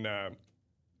when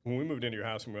we moved into your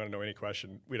house and we want to know any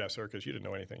question, we'd ask her, because you didn't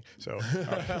know anything. So,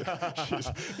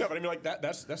 but I mean, like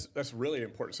that's really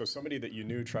important. So somebody that you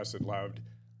knew, trusted, loved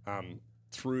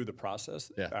through the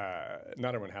process.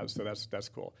 Not everyone has, so that's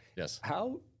cool. Yes.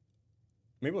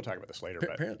 Maybe we'll talk about this later.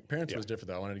 Parents was different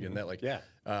though. I wanted to get in that. Like,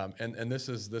 and this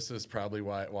is probably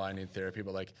why I need therapy.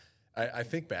 But like, I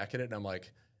think back at it and I'm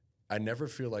like, I never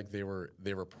feel like they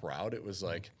were proud. It was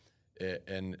like,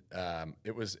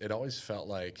 it always felt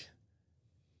like.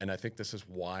 And I think this is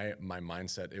why my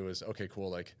mindset, it was, okay,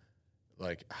 cool.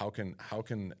 Like how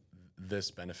can this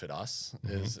benefit us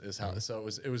is how, so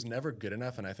it was never good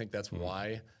enough. And I think that's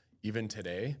why even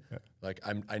today, like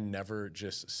I never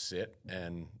just sit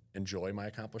and enjoy my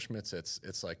accomplishments.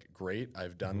 It's like, great,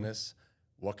 I've done this.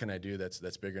 What can I do that's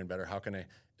bigger and better? How can I,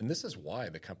 and this is why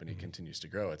the company continues to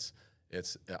grow.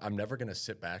 I'm never going to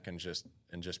sit back and just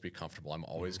be comfortable. I'm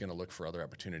always going to look for other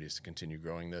opportunities to continue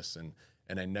growing this. And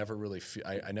I never really feel,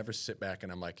 I never sit back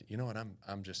and I'm like, you know what,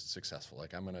 I'm just successful.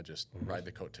 Like I'm going to just ride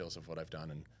the coattails of what I've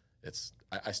done. And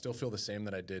I still feel the same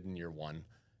that I did in year one.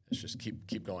 It's just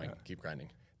keep going, keep grinding.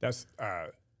 That's,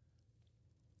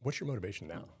 what's your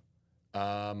motivation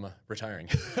now? Retiring.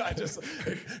 I just,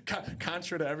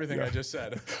 contra to everything I just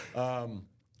said.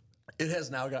 It has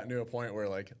now gotten to a point where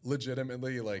like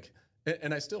legitimately like,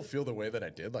 and I still feel the way that I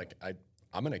did. Like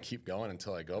I'm going to keep going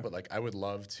until I go, but like I would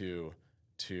love to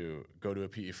go to a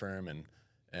PE firm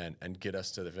and get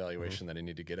us to the valuation that I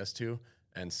need to get us to,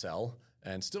 and sell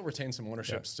and still retain some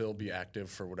ownership, still be active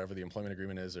for whatever the employment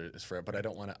agreement is for it. But I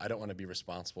don't want to be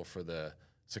responsible for the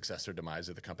success or demise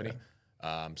of the company.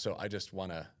 So I just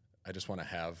want to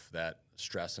have that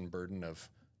stress and burden of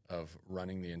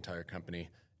running the entire company.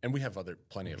 And we have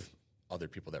plenty of other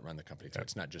people that run the company too.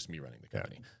 It's not just me running the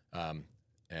company.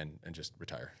 And just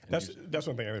retire. That's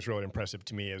one thing that's really impressive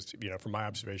to me is, from my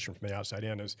observation from the outside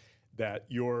in, is that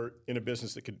you're in a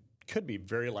business that could be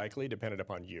very likely dependent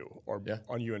upon you or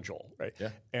on you and Joel, right? Yeah.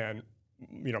 And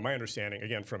my understanding,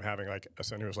 again, from having like a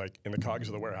son who was like in the cogs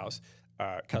of the warehouse,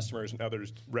 customers and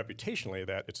others, reputationally,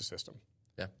 that it's a system.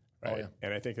 Yeah. Right. Oh, yeah.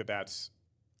 And I think that's,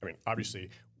 obviously,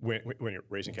 when you're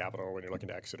raising capital, when you're looking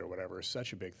to exit or whatever, is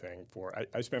such a big thing for.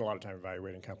 I spend a lot of time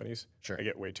evaluating companies. Sure. I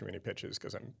get way too many pitches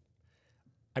because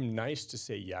I'm nice to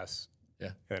say yes,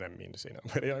 and I'm mean to say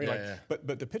no.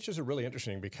 But the pitches are really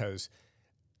interesting, because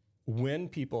when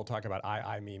people talk about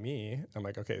I, me, I'm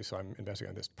like, okay, so I'm investing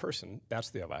on this person. That's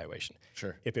the evaluation.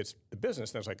 Sure. If it's the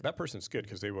business, then it's like, that person's good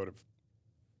because they would have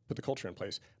put the culture in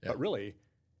place. Yeah. But really,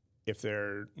 if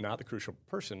they're not the crucial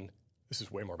person, this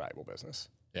is way more valuable business.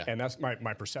 Yeah. And that's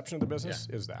my perception of the business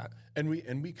is that. And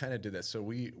we kind of did that. So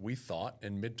we thought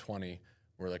in mid-20,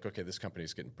 we're like, okay, this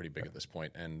company's getting pretty big at this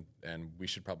point, and we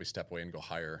should probably step away and go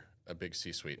hire a big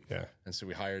C-suite. Yeah. And so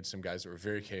we hired some guys that were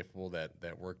very capable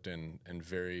that worked in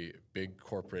very big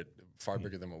corporate, far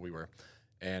bigger than what we were,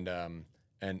 and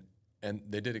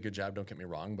they did a good job. Don't get me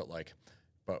wrong,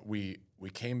 but we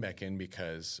came back in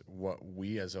because what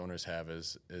we as owners have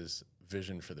is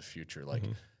vision for the future, like,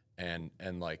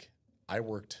 and like I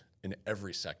worked in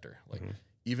every sector, like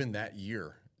even that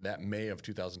year. That May of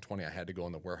 2020, I had to go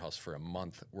in the warehouse for a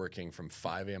month, working from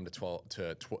 5 a.m.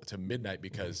 to midnight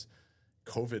because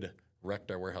COVID wrecked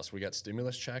our warehouse. We got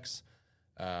stimulus checks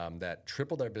that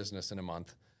tripled our business in a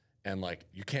month. And like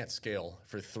you can't scale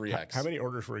for 3x. How many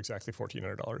orders were exactly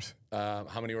 $1,400?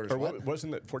 How many orders? Or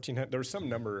wasn't it 1,400? There was some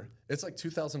number. It's like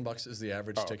 $2,000 is the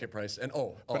average ticket price. And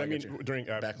but I mean during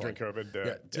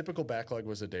COVID, typical backlog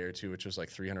was a day or two, which was like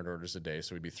 300 orders a day.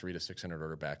 So we'd be 300 to 600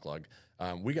 order backlog.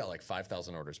 We got like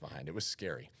 5,000 orders behind. It was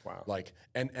scary. Wow. Like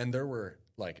and there were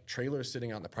like trailers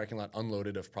sitting out in the parking lot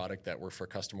unloaded of product that were for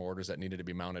customer orders that needed to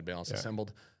be mounted, balanced,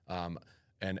 assembled.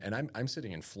 And I'm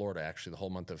sitting in Florida actually the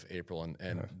whole month of April,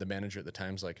 and the manager at the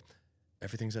time's like,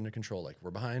 everything's under control. Like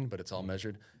we're behind, but it's all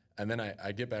measured. And then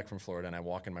I get back from Florida and I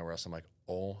walk in my warehouse. I'm like,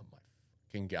 oh my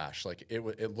fucking gosh! Like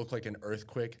it looked like an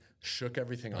earthquake, shook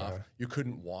everything off. You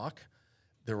couldn't walk.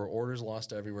 There were orders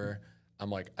lost everywhere.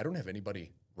 I'm like, I don't have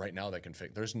anybody right now that can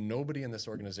fix. There's nobody in this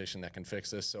organization that can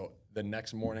fix this. So the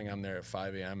next morning I'm there at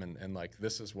 5 a.m. and like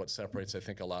this is what separates I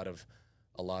think a lot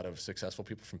of successful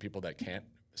people from people that can't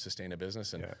sustain a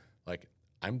business. And like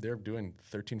I'm there doing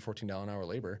 $13, $14 an hour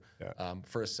labor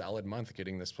for a solid month,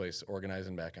 getting this place organized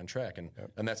and back on track. And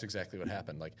that's exactly what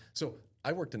happened. Like, so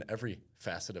I worked in every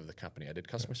facet of the company. I did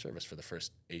customer service for the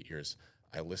first 8 years.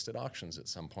 I listed auctions at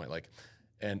some point. Like,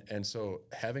 and so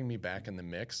having me back in the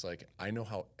mix, like I know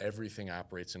how everything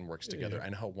operates and works together. I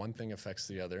know how one thing affects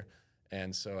the other.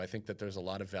 And so I think that there's a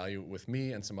lot of value with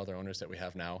me and some other owners that we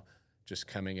have now, just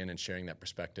coming in and sharing that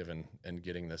perspective and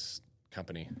getting this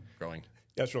company growing.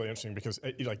 That's really interesting because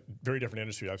like very different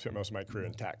industry. I've spent most of my career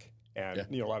in tech, and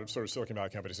a lot of sort of Silicon Valley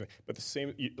companies. But the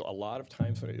same, a lot of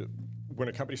times when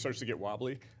a company starts to get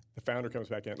wobbly, the founder comes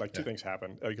back in. Like two things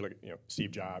happen. You can look at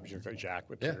Steve Jobs, you look at Jack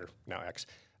with Twitter, now X.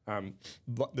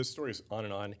 This story is on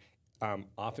and on.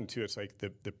 Often too, it's like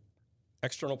the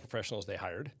external professionals they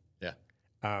hired.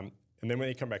 And then when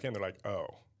they come back in, they're like, oh.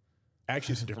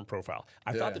 Actually, it's a different profile.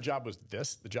 I thought the job was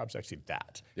this. The job's actually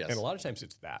that. Yes. And a lot of times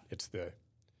it's that. It's the.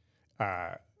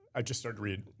 I just started to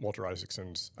read Walter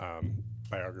Isaacson's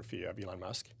biography of Elon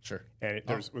Musk. Sure. And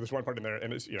there's one part in there,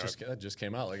 and it's it just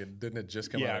came out. Like didn't it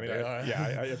just come out?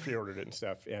 I pre-ordered it and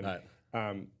stuff. And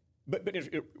but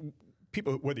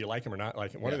people, whether you like him or not,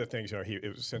 like one of the things it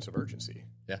was a sense of urgency.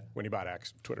 When he bought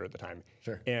Twitter at the time.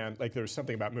 Sure. And like there was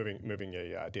something about moving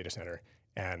a data center.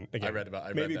 And again, I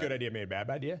read maybe a good idea, maybe a bad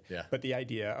idea. But the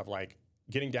idea of like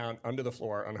getting down under the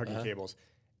floor, unhooking cables,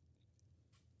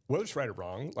 whether it's right or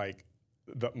wrong, like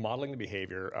the modeling the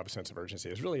behavior of a sense of urgency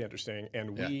is really interesting.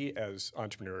 And we as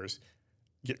entrepreneurs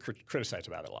get criticized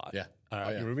about it a lot.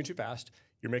 You're moving too fast.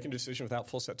 You're making a decision without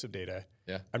full sets of data.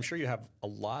 I'm sure you have a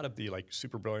lot of the like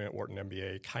super brilliant Wharton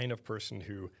MBA kind of person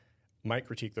who might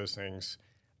critique those things.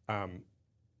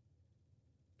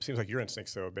 Seems like your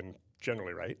instincts though have been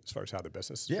generally right as far as how the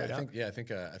business is played out. I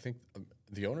think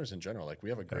the owners in general, like we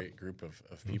have a great group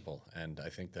of people, and I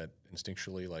think that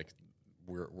instinctually, like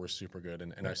we're super good,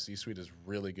 and our C-suite is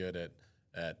really good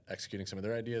at executing some of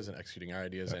their ideas and executing our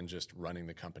ideas and just running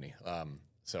the company.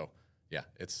 So yeah,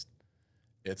 it's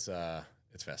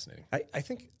fascinating. I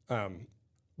think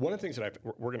one of the things that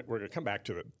we're gonna come back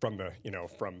to it from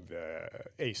the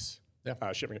ACE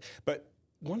shipping, but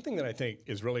one thing that I think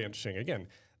is really interesting, again,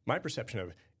 my perception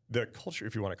of the culture,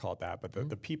 if you want to call it that, but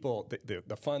the people,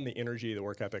 the fun, the energy, the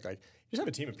work ethic, like you just have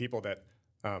a team of people that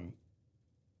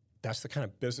that's the kind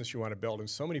of business you want to build. And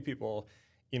so many people,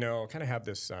 kind of have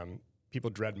this, people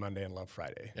dread Monday and love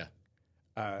Friday.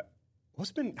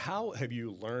 How have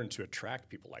you learned to attract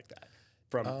people like that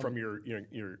from your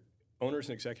owners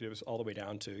and executives all the way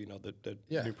down to, the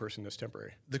new person that's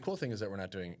temporary? The cool thing is that we're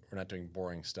not doing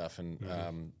boring stuff.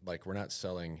 And like we're not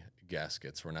selling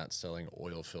gaskets. We're not selling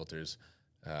oil filters.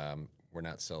 We're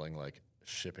not selling like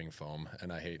shipping foam,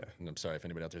 and and I'm sorry if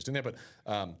anybody out there is doing that, but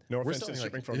no offense to the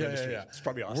shipping foam industry. It's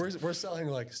probably awesome. We're selling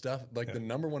like stuff like the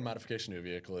number one modification to a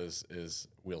vehicle is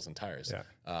wheels and tires,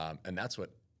 and that's what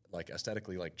like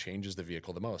aesthetically like changes the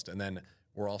vehicle the most. And then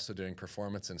we're also doing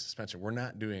performance and suspension. We're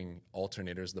not doing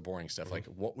alternators, the boring stuff. Like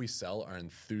what we sell are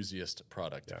enthusiast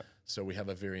product. So we have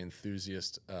a very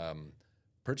enthusiast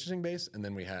purchasing base, and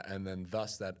then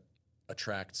thus that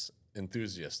attracts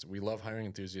enthusiasts. We love hiring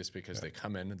enthusiasts because they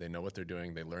come in, they know what they're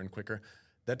doing, they learn quicker.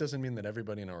 That doesn't mean that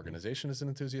everybody in our organization is an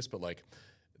enthusiast, but like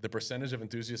the percentage of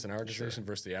enthusiasts in our organization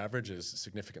versus the average is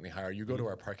significantly higher. You go to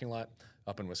our parking lot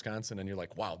up in Wisconsin and you're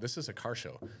like, wow, this is a car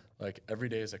show. Like every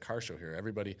day is a car show here.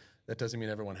 That doesn't mean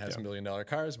everyone has $1 million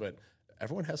cars, but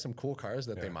everyone has some cool cars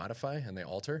that they modify and they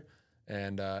alter.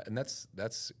 And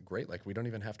that's great. Like we don't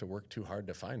even have to work too hard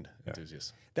to find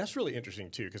enthusiasts. That's really interesting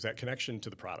too, because that connection to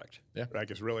the product,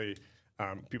 like is really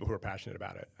people who are passionate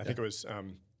about it. I think it was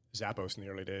Zappos in the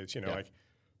early days. Like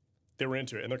they were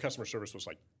into it, and their customer service was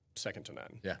like second to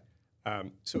none.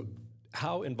 So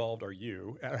how involved are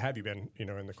you, or have you been,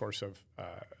 in the course of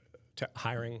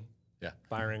hiring,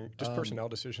 firing, just personnel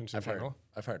decisions in general?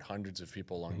 I've hired hundreds of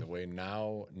people along the way.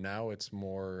 Now it's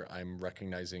more, I'm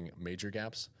recognizing major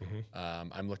gaps.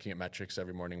 I'm looking at metrics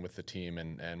every morning with the team,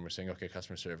 and we're saying, okay,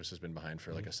 customer service has been behind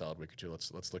for like a solid week or two.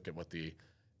 Let's look at what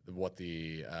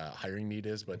the hiring need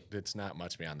is, but it's not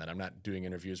much beyond that. I'm not doing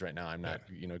interviews right now. I'm not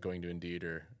going to Indeed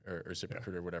or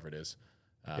ZipRecruiter or whatever it is.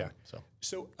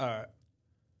 So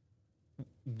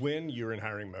when you're in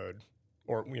hiring mode,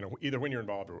 or either when you're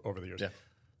involved or over the years,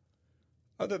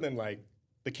 other than like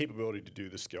the capability to do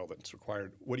the skill that's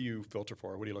required, what do you filter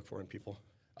for? What do you look for in people?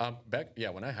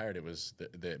 When I hired, it was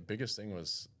the biggest thing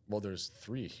was, there's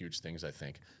three huge things, I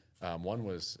think. One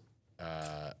was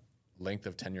length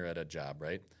of tenure at a job,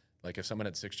 right? Like if someone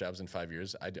had 6 jobs in 5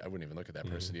 years, I wouldn't even look at that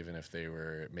person, even if they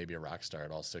were maybe a rock star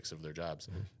at all 6 of their jobs.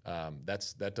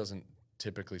 That doesn't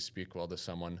typically speak well to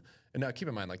someone. And now keep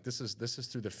in mind, like this is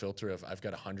through the filter of I've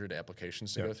got 100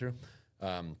 applications to go through.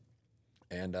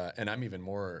 And I'm even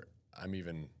what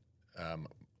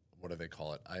do they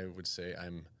call it? I would say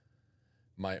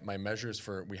my measures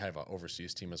for, we have an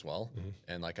overseas team as well.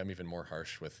 And like, I'm even more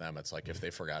harsh with them. It's like if they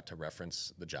forgot to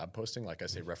reference the job posting, like I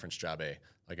say, reference job A,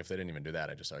 like if they didn't even do that,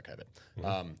 I just archive it.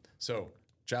 So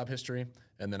job history.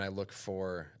 And then I look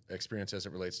for experience as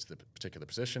it relates to the particular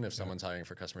position. If someone's hiring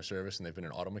for customer service and they've been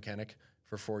an auto mechanic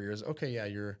for 4 years, okay, yeah,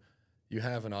 you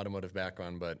have an automotive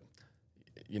background, but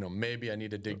maybe I need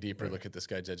to dig deeper, look at this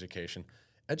guy's education.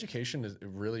 Education it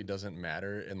really doesn't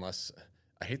matter unless,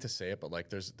 I hate to say it, but like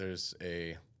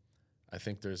I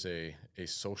think there's a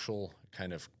social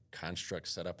kind of construct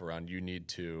set up around you need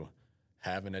to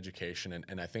have an education.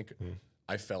 And I think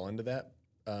I fell into that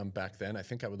back then. I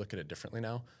think I would look at it differently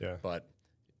now. Yeah. But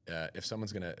if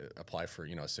someone's going to apply for, a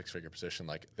 6-figure position,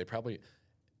 like they probably,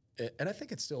 and I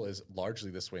think it still is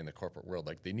largely this way in the corporate world,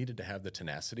 like they needed to have the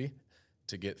tenacity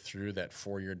to get through that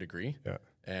 4-year degree. Yeah.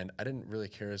 And I didn't really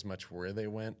care as much where they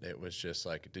went. It was just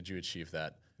like, did you achieve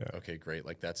that? Yeah. Okay, great.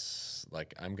 Like that's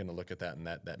like, I'm going to look at that and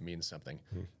that means something.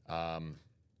 And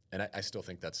I still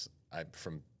think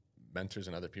from mentors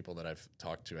and other people that I've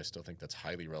talked to, I still think that's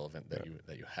highly relevant that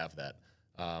you have that.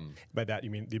 By that, you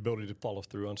mean the ability to follow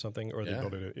through on something, or the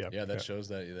ability to, that shows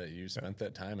that you spent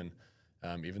that time, and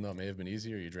even though it may have been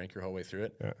easy or you drank your whole way through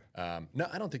it. No,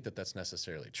 I don't think that's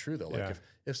necessarily true though. Like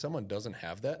if someone doesn't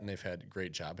have that and they've had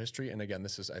great job history, and again,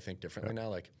 this is, I think, differently now,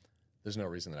 like there's no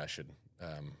reason that I should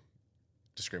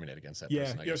discriminate against that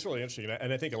person. Yeah, it's really interesting.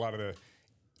 And I think a lot of the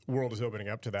world is opening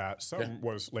up to that. Some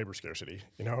was labor scarcity,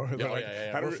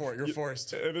 You're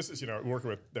forced. This is, working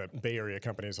with the Bay Area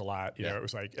companies a lot. You know, it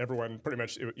was like everyone pretty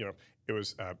much, it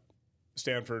was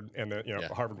Stanford and then,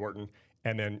 Harvard, Wharton,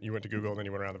 and then you went to Google and then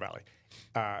you went around the valley.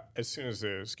 As soon as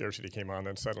the scarcity came on,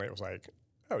 then suddenly it was like,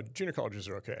 oh, junior colleges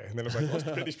are okay. And then it was like, let's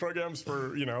create these programs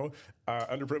for,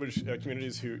 underprivileged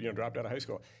communities who, dropped out of high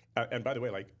school. And by the way,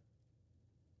 like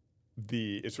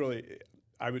it's really,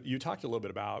 you talked a little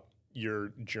bit about your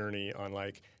journey on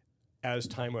like, as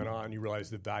time went on, you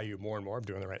realized the value more and more of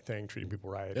doing the right thing, treating people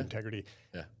right, integrity.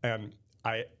 Yeah. And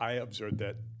I observed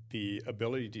that the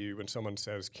ability to, when someone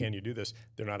says, can you do this?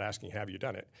 They're not asking, have you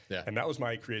done it? Yeah. And that was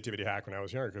my creativity hack when I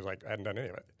was younger, because like I hadn't done any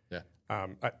of it. Yeah.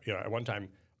 At one time,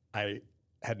 I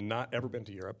had not ever been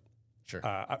to Europe. Sure.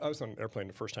 I was on an airplane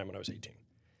the first time when I was 18.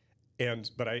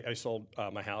 But I sold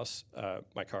my house,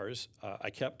 my cars. I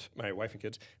kept my wife and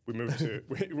kids. We moved to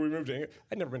England.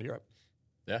 I'd never been to Europe.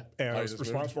 Yeah. And I was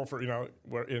responsible for,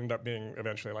 what ended up being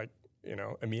eventually like,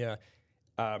 EMEA.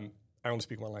 I only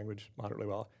speak one language moderately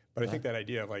well. But I think that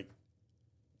idea of like,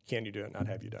 can you do it, not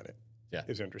have you done it,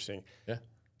 is interesting. Yeah.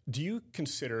 Do you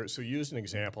consider, so you used an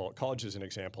example, college is an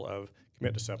example of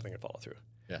commit to something and follow through.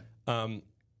 Yeah.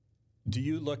 Do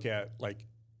you look at like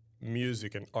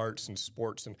music and arts and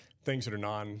sports and things that are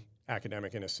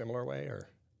non-academic in a similar way, or?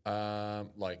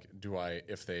 Like, do I,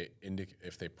 if they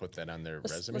put that on their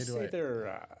resume, let's say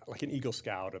they're like an Eagle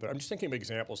Scout, or I'm just thinking of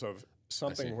examples of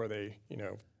something where they,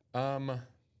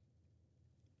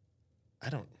 I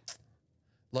don't,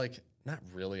 like, not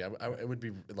really. It would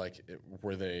be like,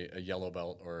 were they a yellow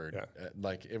belt or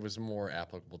like it was more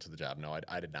applicable to the job? No,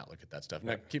 I did not look at that stuff.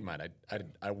 Now, keep in mind,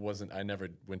 I never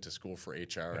went to school for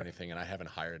HR or anything, and I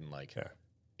haven't hired in like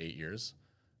 8 years.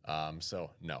 So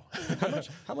no.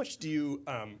 How much do you?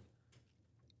 How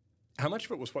much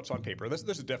of it was what's on paper? There's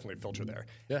definitely a filter there.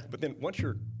 Yeah. But then once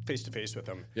you're face to face with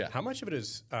them, how much of it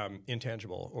is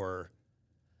intangible or?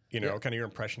 Kind of your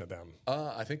impression of them.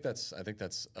 I think that's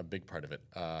a big part of it.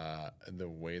 The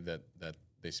way that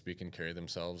they speak and carry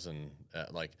themselves, and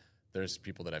like there's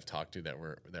people that I've talked to that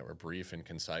were brief and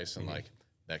concise, and like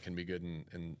that can be good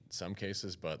in some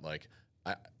cases. But like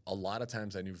a lot of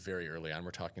times, I knew very early on.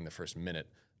 We're talking the first minute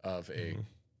of a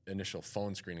initial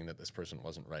phone screening that this person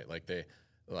wasn't right. Like they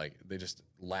just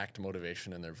lacked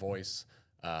motivation in their voice.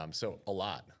 So a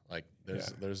lot, like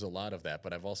there's a lot of that,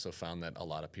 but I've also found that a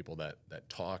lot of people that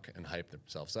talk and hype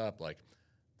themselves up, like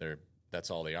that's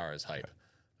all they are is hype.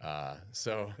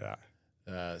 So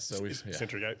it's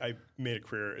interesting. I made a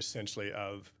career essentially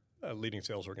of leading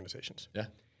sales organizations. Yeah.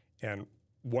 And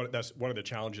that's one of the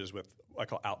challenges with what I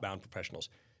call outbound professionals,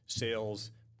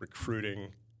 sales, recruiting,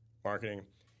 marketing,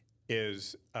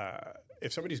 is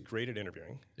if somebody's great at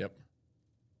interviewing,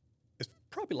 it's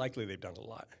probably likely they've done a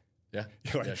lot. Yeah,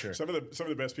 sure. Some of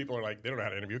the best people are like, they don't know how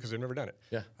to interview because they've never done it.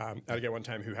 Yeah. I had a guy one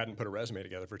time who hadn't put a resume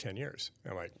together for 10 years.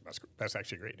 I'm like, that's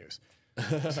actually great news.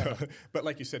 But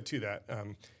like you said too, that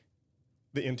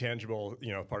the intangible,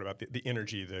 part about the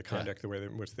energy, the conduct, the way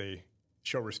in which they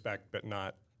show respect, but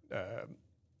not,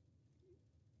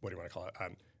 what do you want to call it?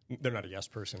 They're not a yes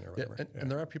person or whatever.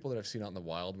 And there are people that I've seen out in the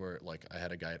wild where, like, I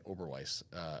had a guy at Oberweis,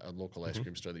 a local ice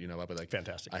cream store that you know about, but like,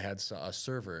 fantastic. I had a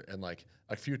server, and like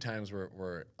a few times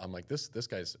where I'm like, this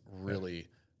guy's really,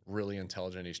 really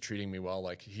intelligent. He's treating me well.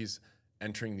 Like he's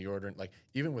entering the order, and like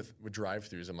even with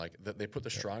drive-throughs, I'm like, they put the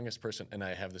strongest person, and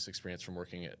I have this experience from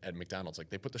working at McDonald's. Like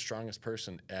they put the strongest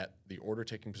person at the order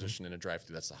taking position in a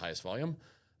drive-through. That's the highest volume.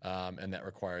 And that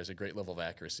requires a great level of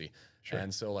accuracy. Sure.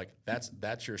 And so like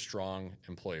that's your strong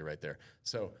employee right there.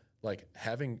 So like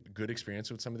having good experience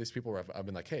with some of these people where I've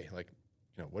been like, hey, like,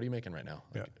 what are you making right now?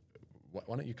 Like,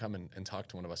 why don't you come and talk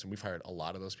to one of us? And we've hired a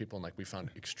lot of those people, and like we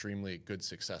found extremely good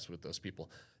success with those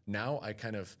people. Now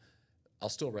I'll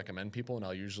still recommend people, and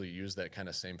I'll usually use that kind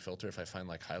of same filter. If I find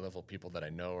like high level people that I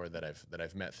know or that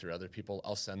I've met through other people,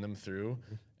 I'll send them through,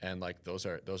 and like those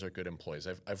are good employees.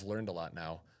 I've learned a lot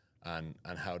now on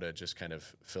how to just kind of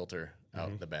filter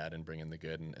out the bad and bring in the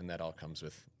good, and that all comes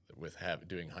with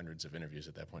doing hundreds of interviews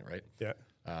at that point, right? Yeah.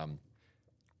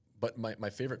 But my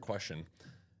favorite question,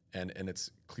 and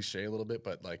it's cliche a little bit,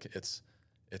 but like it's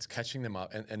catching them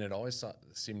up, and it always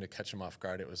seemed to catch them off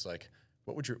guard. It was like,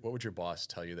 what would your boss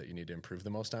tell you that you need to improve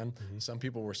the most on? Some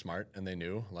people were smart and they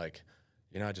knew, like,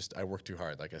 I work too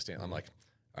hard. Like I'm like,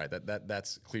 all right,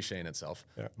 that's cliche in itself,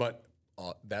 but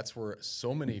that's where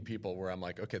so many people where I'm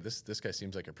like, okay, this guy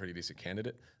seems like a pretty decent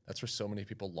candidate. That's where so many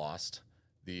people lost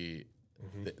the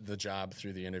job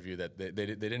through the interview, that they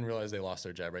didn't realize they lost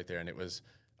their job right there. And it was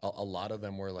a lot of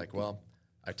them were like, well,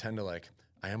 I tend to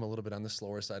I am a little bit on the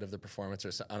slower side of the performance,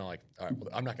 or so, I don't like, all right, well,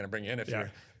 I'm not going to bring you in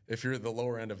if you're the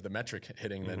lower end of the metric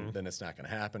hitting, then it's not going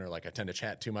to happen. Or like I tend to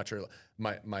chat too much. Or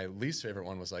my least favorite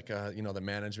one was like, the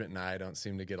management and I don't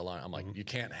seem to get along. I'm like, you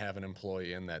can't have an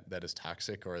employee in that is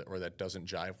toxic or that doesn't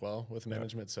jive well with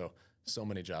management. So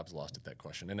many jobs lost at that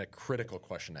question, and a critical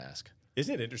question to ask.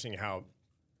 Isn't it interesting how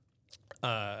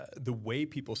the way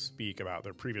people speak about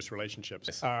their previous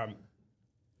relationships? All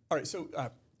right, so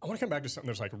I want to come back to something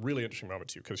that's like a really interesting moment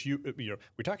too, because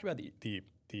we talked about the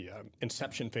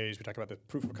inception phase, we talked about the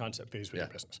proof of concept phase with your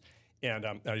business, and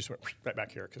I just went right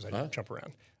back here because I jump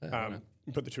around.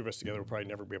 Put the two of us together, we'll probably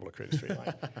never be able to create a straight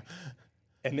line.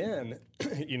 And then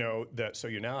so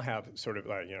you now have sort of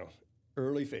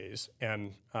early phase,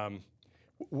 and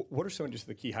what are some of just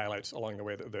the key highlights along the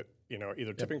way that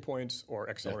either tipping points or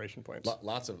acceleration points?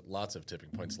 Lots of tipping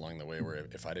points along the way where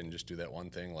if I didn't just do that one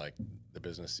thing, like the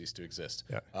business ceased to exist.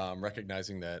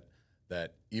 Recognizing that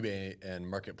eBay and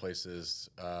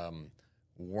marketplaces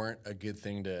weren't a good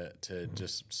thing to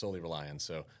just solely rely on.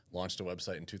 So launched a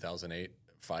website in 2008.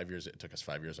 5 years. It took us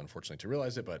 5 years, unfortunately, to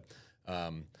realize it, but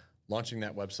launching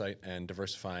that website and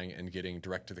diversifying and getting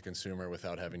direct to the consumer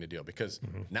without having to deal, because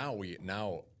now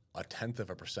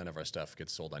 0.1% of our stuff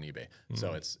gets sold on eBay.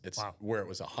 So it's where it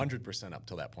was 100% up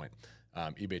till that point.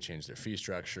 eBay changed their fee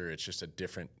structure. It's just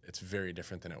it's very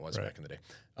different than it was back in the day.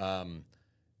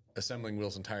 Assembling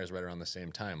wheels and tires right around the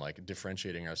same time, like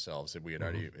differentiating ourselves. We had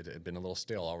already, it had been a little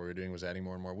stale. All we were doing was adding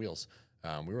more and more wheels.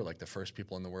 We were like the first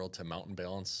people in the world to mount and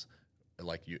balance.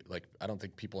 I don't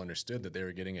think people understood that they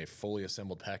were getting a fully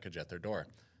assembled package at their door.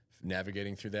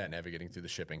 Navigating through the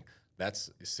shipping. That's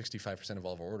 65% of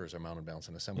all of our orders are mount and balance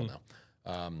and assemble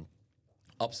now.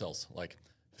 Upsells, like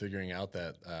figuring out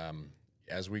that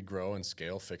as we grow and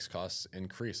scale, fixed costs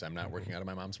increase. I'm not working out of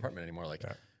my mom's apartment anymore.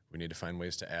 We need to find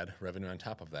ways to add revenue on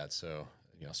top of that. So,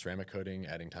 ceramic coating,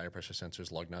 adding tire pressure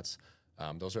sensors, lug nuts,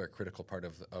 those are a critical part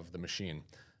of the machine.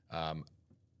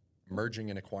 Merging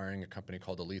and acquiring a company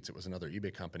called Elites. It was another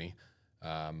eBay company.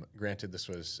 Granted, this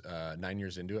was 9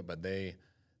 years into it, but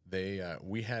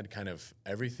we had kind of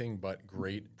everything but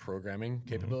great programming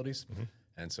capabilities.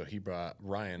 And so he brought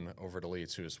Ryan over to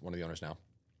Elites, who's one of the owners now,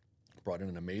 brought in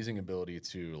an amazing ability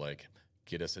to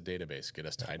get us a database, get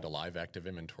us tied to live active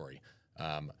inventory,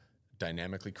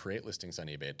 dynamically create listings on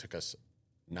eBay. It took us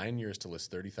 9 years to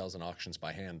list 30,000 auctions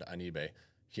by hand on eBay.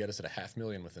 He had us at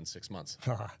 $500,000 within 6 months.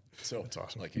 So that's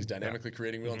awesome. Like he's dynamically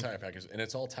creating wheel and tire packers, and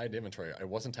it's all tied to inventory. I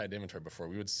wasn't tied to inventory before.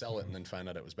 We would sell it and then find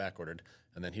out it was back ordered,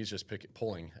 and then he's just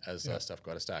pulling as stuff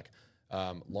go out of stock.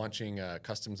 Launching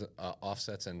customs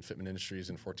offsets and Fitment Industries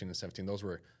in 14 and 17. Those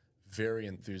were very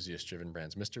enthusiast-driven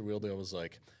brands. Mr. Wheeldale was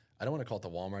like, I don't want to call it the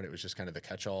Walmart. It was just kind of the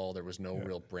catch-all. There was no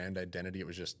real brand identity. It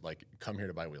was just like, come here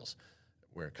to buy wheels.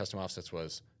 Where custom offsets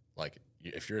was like,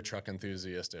 if you're a truck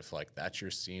enthusiast, if like that's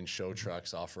your scene, show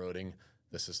trucks, off-roading,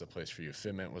 this is the place for you.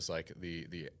 Fitment was like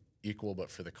the equal, but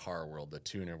for the car world, the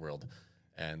tuner world.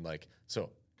 And like, so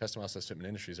custom offsets, Fitment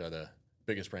Industries are the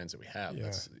biggest brands that we have. Yeah.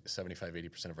 That's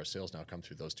 75-80% of our sales now come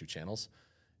through those two channels.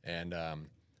 And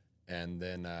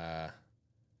then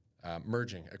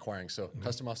merging, acquiring. So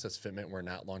custom offsets, Fitment were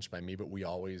not launched by me, but we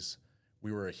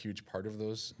were a huge part of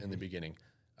those in the beginning.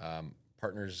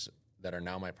 Partners that are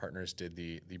now my partners did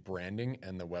the branding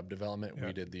and the web development. Yeah.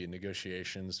 We did the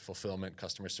negotiations, fulfillment,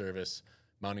 customer service,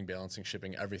 mounting, balancing,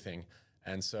 shipping, everything.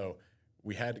 And so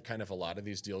we had kind of a lot of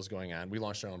these deals going on. We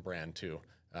launched our own brand too.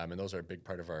 And those are a big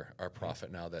part of our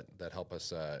profit now that help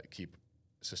us keep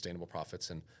sustainable profits.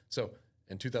 And so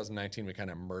in 2019, we kind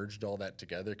of merged all that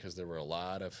together because there were a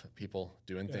lot of people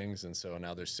doing things. And so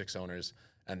now there's 6 owners.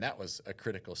 And that was a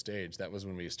critical stage. That was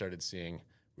when we started seeing,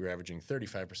 we were averaging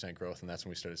 35% growth, and that's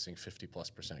when we started seeing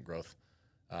 50+% growth.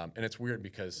 And it's weird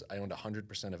because I owned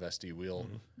 100% of SD Wheel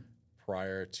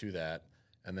prior to that.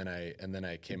 And then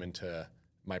I came into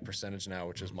my percentage now,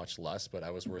 which is much less, but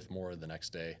I was worth more the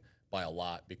next day by a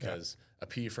lot because a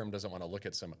PE firm doesn't want to look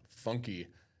at some funky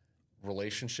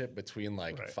relationship between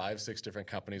like 5-6 different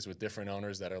companies with different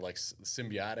owners that are like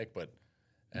symbiotic,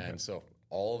 and so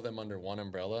all of them under one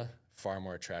umbrella, far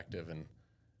more attractive.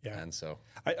 And so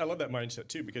I love that mindset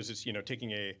too, because it's,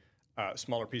 taking a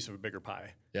smaller piece of a bigger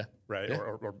pie. Yeah. Right. Yeah.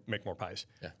 Or make more pies.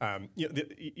 Yeah.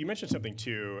 You mentioned something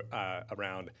too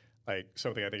around like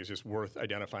something I think is just worth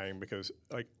identifying because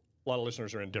like a lot of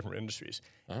listeners are in different industries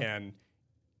and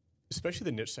especially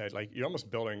the niche side, like you're almost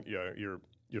building,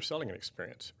 you're selling an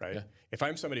experience, right? Yeah. If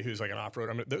I'm somebody who's like an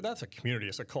off-road, that's a community,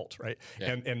 it's a cult, right?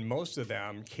 Yeah. And most of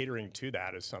them catering to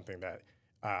that is something that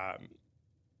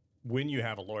when you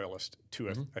have a loyalist to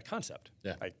a concept,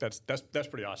 like that's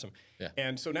pretty awesome. Yeah.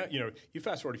 And so now, you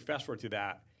fast forward through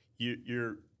that,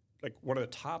 you're like one of the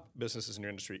top businesses in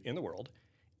your industry in the world.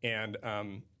 And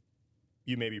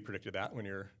you maybe predicted that when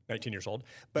you're 19 years old.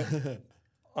 But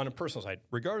on a personal side,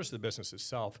 regardless of the business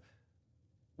itself,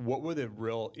 what were the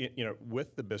real,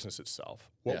 with the business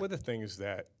itself, what were the things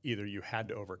that either you had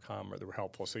to overcome or that were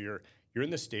helpful? So you're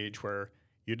in this stage where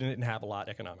you didn't have a lot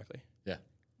economically. Yeah.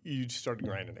 You just started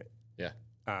grinding it. Yeah.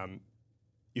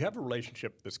 You have a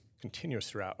relationship that's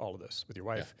continuous throughout all of this with your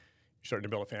wife. Yeah. You're starting to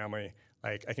build a family.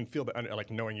 Like I can feel that,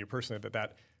 like knowing you personally,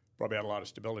 that probably had a lot of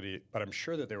stability. But I'm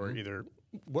sure that there were either,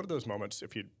 what are those moments,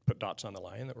 if you put dots on the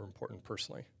line, that were important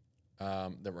personally?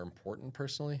 Let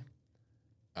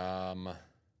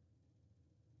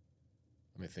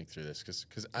me think through this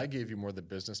because I gave you more the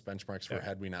business benchmarks where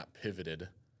had we not pivoted,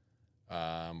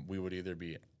 we would either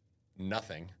be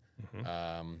nothing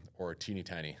or a teeny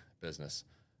tiny business.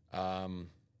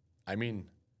 I mean,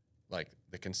 like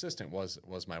the consistent was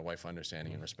my wife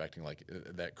understanding and respecting like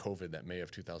that COVID, that May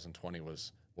of 2020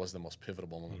 was the most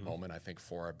pivotal moment I think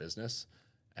for our business,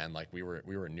 and like we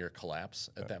were near collapse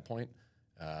at that point.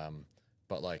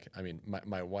 But like I mean,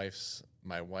 my wife's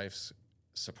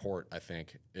support, I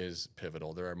think, is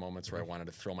pivotal. There are moments where I wanted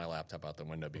to throw my laptop out the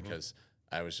window because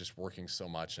I was just working so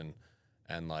much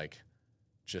and like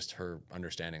just her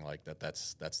understanding like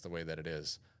that's the way that it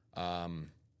is.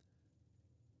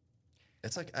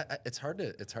 It's like it's hard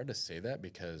to say that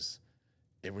because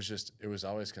it was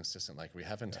always consistent. Like we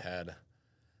haven't had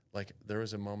like there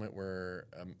was a moment where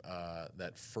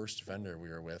that first vendor we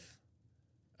were with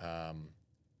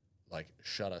like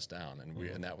shut us down,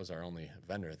 and that was our only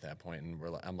vendor at that point. And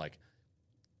I'm like,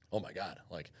 oh my God,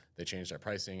 like they changed our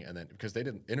pricing, and then because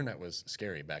internet was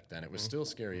scary back then. It was still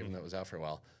scary even though it was out for a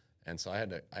while. And so I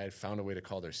had found a way to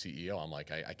call their CEO. I'm like,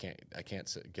 I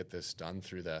can't get this done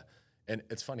through and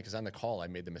it's funny because on the call I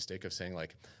made the mistake of saying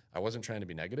like I wasn't trying to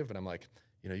be negative, but I'm like,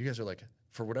 you guys are like,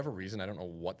 for whatever reason, I don't know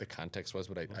what the context was,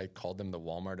 but I called them the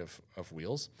Walmart of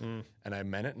wheels, and I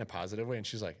meant it in a positive way. And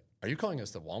she's like, are you calling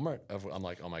us the Walmart of? I'm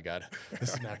like, oh my God,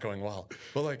 this is not going well.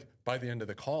 But like by the end of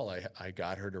the call, I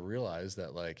got her to realize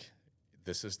that like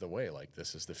this is the way, like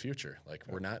this is the future. Like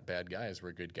we're not bad guys,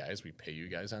 we're good guys. We pay you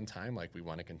guys on time. Like we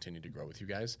want to continue to grow with you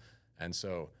guys. And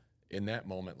so in that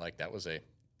moment, like that was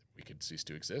we could cease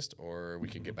to exist, or we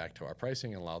could get back to our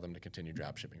pricing and allow them to continue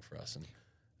drop shipping for us. And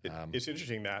it's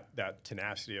interesting that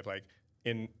tenacity of like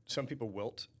and some people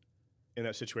wilt in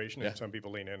that situation, and some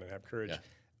people lean in and have courage.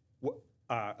 What,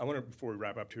 I want to, before we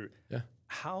wrap up too,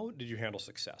 how did you handle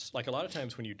success? Like a lot of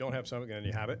times when you don't have something and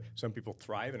then you have it, some people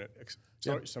thrive and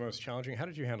some of it's challenging. How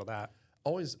did you handle that?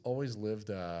 Always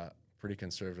lived pretty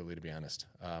conservatively, to be honest.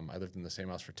 I lived in the same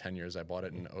house for 10 years. I bought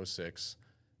it in 2006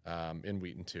 in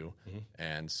Wheaton too.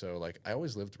 And so like I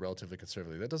always lived relatively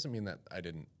conservatively. That doesn't mean that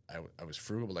I was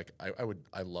frugal, but like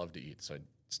I love to eat. So I'd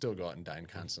still go out and dine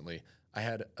constantly. I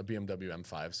had a BMW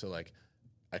M5, so like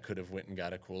I could have went and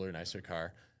got a cooler, nicer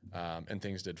car. And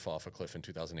things did fall off a cliff in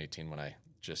 2018 when I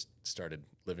just started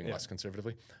living less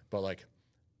conservatively. But like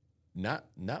not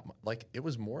like it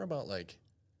was more about like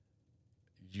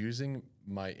using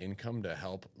my income to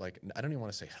help, like, I don't even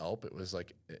want to say help. It was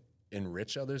like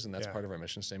enrich others. And that's part of our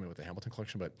mission statement with the Hamilton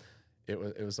Collection. But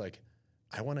it was like,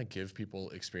 I want to give people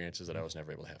experiences that I was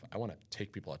never able to have. I want to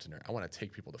take people out to dinner. I want to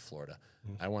take people to Florida.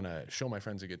 I want to show my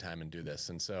friends a good time and do this.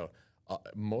 And so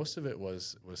most of it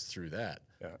was through that.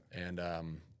 And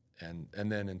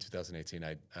then in 2018,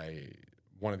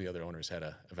 one of the other owners had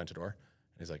a Aventador,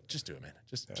 and he's like, just do it, man.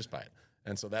 Just buy it.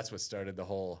 And so that's what started the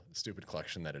whole stupid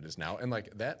collection that it is now. And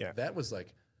like that was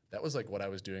like what I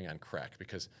was doing on crack,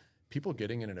 because people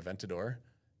getting in an Aventador,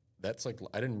 that's like,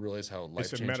 I didn't realize how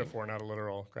life-changing. It's a metaphor, not a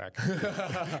literal crack.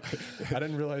 I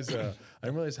didn't realize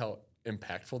how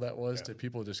impactful that was to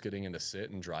people just getting in to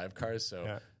sit and drive cars.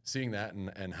 So seeing that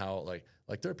and how like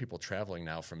there are people traveling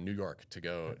now from New York to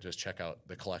go just check out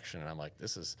the collection. And I'm like,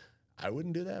 I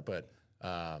wouldn't do that, but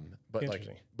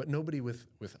nobody with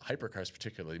hypercars,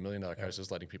 particularly $1 million cars,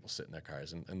 is letting people sit in their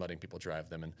cars and letting people drive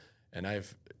them. And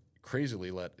I've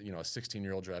crazily let, a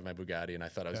 16-year-old drive my Bugatti, and I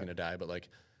thought I was going to die.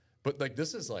 But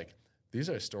this is like, these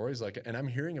are stories like, and I'm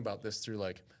hearing about this through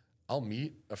like, I'll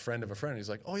meet a friend of a friend. He's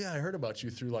like, oh yeah, I heard about you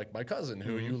through like my cousin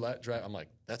who you let drive. I'm like,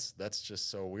 that's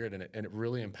just so weird. And it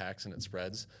really impacts and it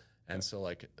spreads. And so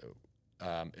like,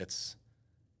 it's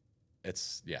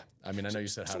I mean, I know you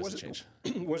said, how does it change?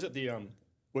 Was it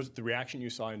the reaction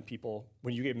you saw in people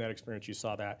when you gave them that experience? You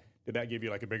saw that. Did that give you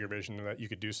like a bigger vision that you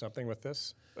could do something with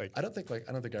this? Like, I don't think I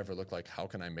ever looked like, how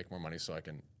can I make more money so I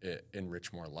can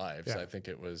enrich more lives? I think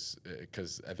it was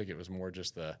because I think it was more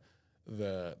just the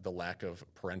lack of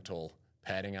parental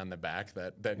patting on the back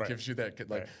that gives you that,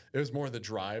 like, it was more the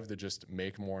drive to just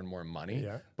make more and more money.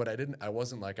 But I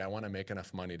wasn't like, I want to make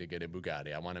enough money to get a Bugatti.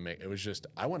 It was just,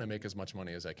 I want to make as much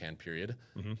money as I can, period.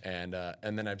 And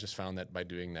then I've just found that by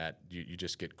doing that, you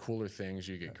just get cooler things,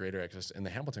 you get greater access. And the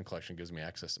Hamilton Collection gives me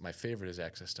access. My favorite is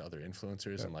access to other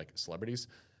influencers and like celebrities.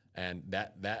 And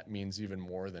that means even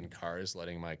more than cars,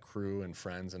 letting my crew and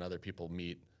friends and other people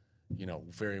meet,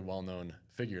 very well-known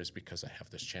figures, because I have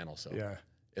this channel. So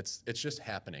it's just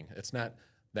happening. That's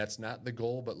not the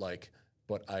goal,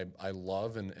 but I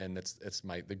love, and it's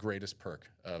the greatest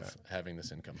perk of having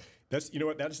this income.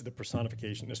 That is the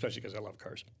personification, especially because I love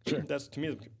cars. Sure. That's, to me,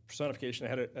 the personification. I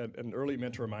had an early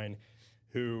mentor of mine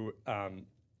who,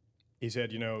 he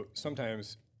said,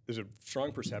 sometimes there's a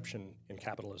strong perception in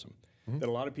capitalism that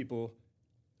a lot of people,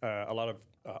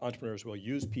 entrepreneurs will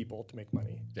use people to make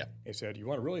money. He said, you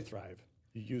want to really thrive,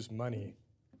 you use money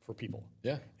for people.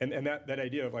 And that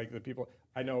idea of like the people,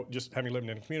 I know, just having lived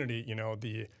in a community,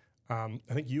 I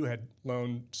think you had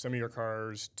loaned some of your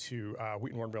cars to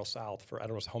Wheaton Warrenville South for, I don't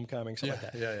know, it was homecoming, something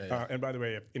like that. And by the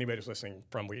way, if anybody's listening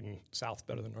from Wheaton, South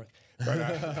better than North.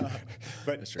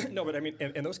 But no, but I mean,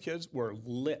 and those kids were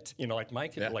lit. Like my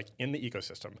kids were like in the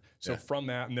ecosystem. So from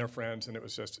that and their friends, and it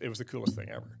was the coolest thing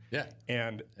ever.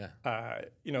 And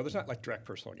there's not like direct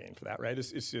personal gain for that, right?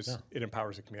 It's just it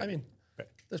empowers the community. I mean,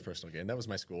 there's personal gain. That was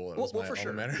my school. It was my for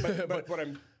sure. matter. But what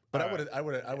I'm. But I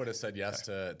would have said yes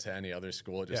to any other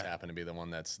school. It just happened to be the one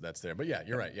that's there. But yeah,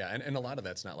 you're right. Yeah, and a lot of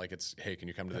that's not like it's, hey, can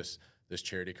you come to this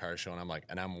charity car show? And I'm like,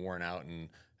 and I'm worn out, and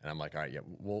I'm like, all right,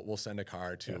 we'll send a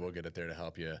car too. We'll get it there to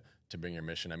help you to bring your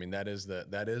mission. I mean, that is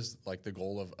like the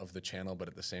goal of the channel. But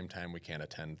at the same time, we can't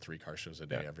attend 3 car shows a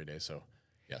day every day. So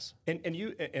yes. And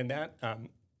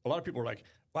a lot of people are like,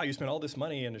 wow, you spent all this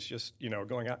money and it's just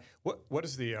going out. What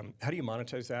is the how do you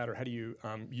monetize that, or how do you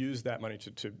use that money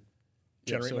to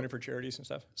generate money for charities and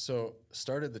stuff? So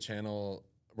started the channel,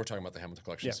 we're talking about the Hamilton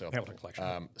Collection. Yeah, Hamilton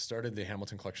Collection. Started the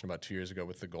Hamilton Collection about 2 years ago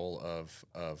with the goal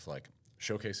of like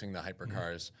showcasing the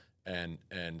hypercars and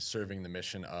serving the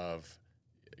mission of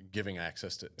giving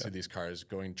access to these cars,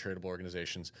 going to charitable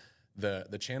organizations.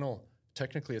 The channel,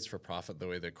 technically it's for profit the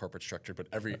way the corporate structure, but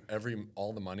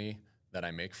all the money that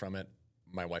I make from it,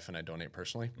 my wife and I donate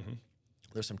personally.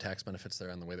 There's some tax benefits there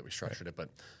on the way that we structured it,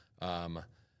 but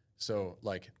so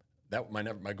like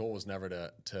my goal was never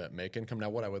to make income. Now,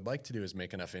 what I would like to do is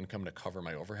make enough income to cover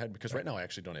my overhead, because right now I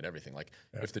actually donate everything. Like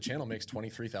if the channel makes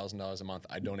 $23,000 a month,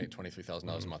 I donate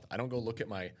 $23,000 a month. I don't go look at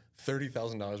my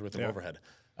 $30,000 worth of overhead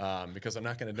because I'm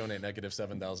not going to donate negative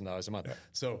 $7,000 a month. Yeah.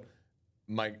 So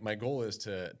my goal is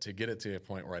to get it to a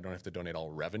point where I don't have to donate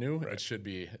all revenue. Right. It should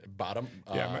be bottom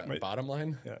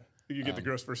line. Yeah. You get the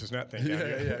gross versus net thing.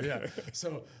 Yeah.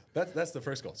 So that's the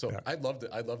first goal. So I love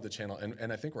the channel,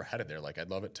 and I think we're headed there. Like I'd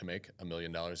love it to make $1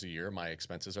 million a year. My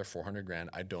expenses are $400,000.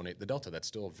 I donate the delta. That's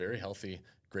still very healthy,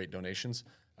 great donations.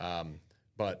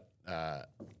 But I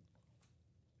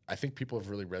think people have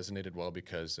really resonated well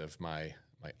because of my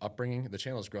upbringing. The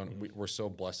channel has grown. We're so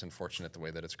blessed and fortunate the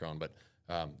way that it's grown. But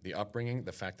the upbringing,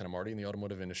 the fact that I'm already in the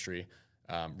automotive industry,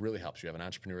 really helps. You have an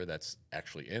entrepreneur that's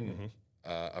actually in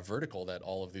a vertical that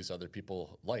all of these other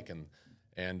people like, and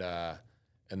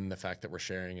the fact that we're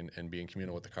sharing and being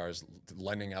communal with the cars,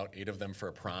 lending out 8 of them for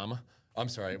a prom. I'm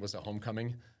sorry, it was a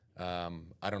homecoming.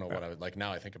 I don't know what I would like.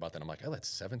 Now I think about that, I'm like, I let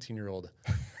 17-year-old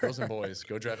girls and boys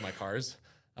go drive my cars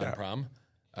on prom.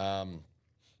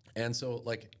 And so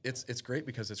like it's great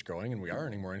because it's growing and we are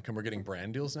earning more income. We're getting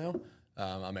brand deals now.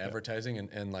 I'm advertising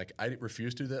and like I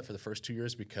refused to do that for the first 2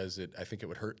 years because I think it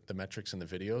would hurt the metrics in the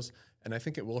videos, and I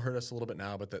think it will hurt us a little bit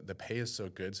now. But the pay is so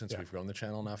good since we've grown the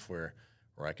channel enough where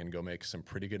I can go make some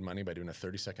pretty good money by doing a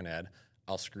 30-second ad.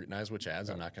 I'll scrutinize which ads.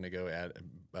 I'm not going to go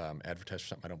advertise for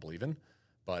something I don't believe in,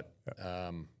 but.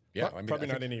 Probably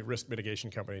not any risk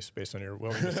mitigation companies based on your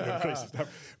willingness to do crazy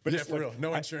stuff. But for real,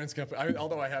 no insurance company.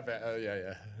 Although I have,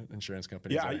 insurance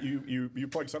companies. Yeah, you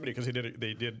plugged somebody because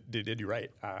they did you right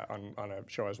on a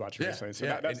show I was watching recently. So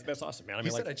that's awesome, man. I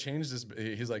mean, he said I changed this.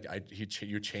 He's like,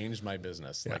 you changed my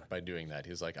business like by doing that.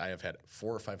 He's like, I have had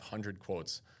 400 or 500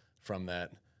 quotes from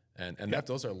that, and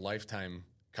those are lifetime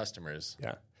customers.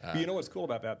 Yeah. But you know what's cool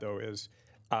about that though is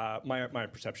my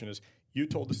perception is. You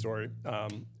told the story,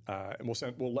 and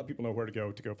we'll let people know where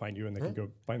to go find you, and they can go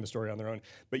find the story on their own.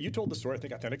 But you told the story, I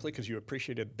think, authentically because you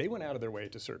appreciated they went out of their way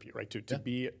to serve you, right? To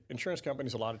be insurance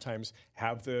companies, a lot of times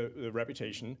have the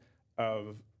reputation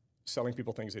of selling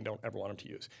people things they don't ever want them to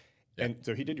use, and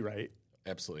so he did you right.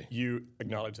 Absolutely, you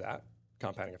acknowledge that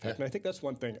compounding effect, and I think that's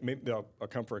one thing. Maybe I'll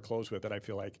come for a close with that. I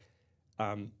feel like,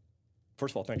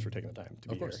 first of all, thanks for taking the time to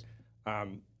be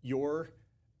here.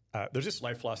 There's this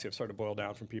life philosophy I've started to boil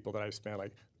down from people that I've spent,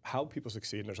 like how people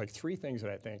succeed. And there's like 3 things that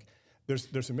I think there's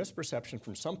a misperception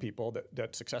from some people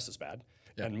that success is bad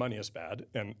and money is bad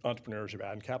and entrepreneurs are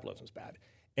bad and capitalism is bad.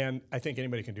 And I think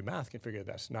anybody can do math can figure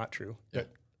that's not true. That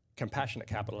compassionate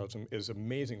capitalism is an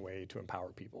amazing way to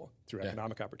empower people through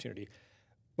economic opportunity.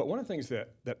 But one of the things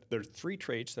that there's 3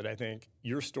 traits that I think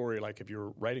your story, like if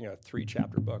you're writing a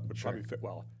 3-chapter book, would probably fit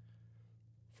well.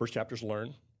 First chapter is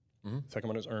learn. Second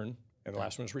one is earn. And the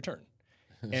last one is return.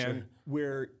 And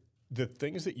where the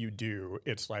things that you do,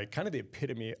 it's like kind of the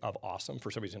epitome of awesome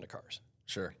for somebody who's into cars.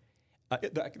 Sure.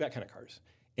 That kind of cars.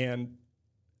 And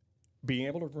being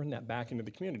able to run that back into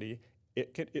the community,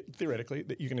 theoretically,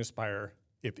 that you can inspire,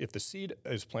 if the seed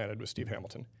is planted with Steve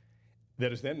Hamilton,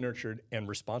 that is then nurtured and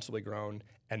responsibly grown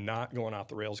and not going off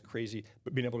the rails crazy,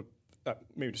 but being able to,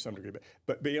 maybe to some degree,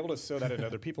 but being able to sow that into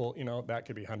other people, that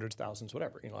could be hundreds, thousands,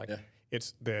 whatever.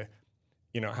 It's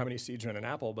how many seeds are in an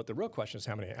apple, but the real question is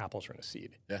how many apples are in a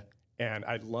seed. Yeah. And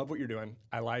I love what you're doing.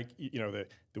 I like, the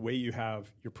way you have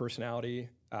your personality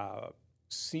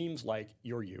seems like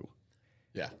you're you.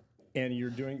 Yeah.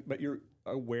 And but you're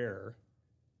aware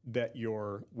that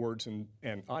your words and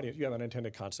audience, you have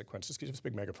unintended consequences because you have this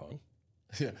big megaphone.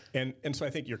 Yeah. And so I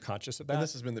think you're conscious of that. And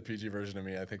this has been the PG version of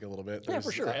me, I think, a little bit.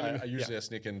 For sure. I usually I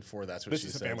sneak in 4 that's what this she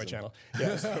is says. This is a family channel.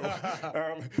 Yeah. So,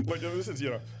 this is,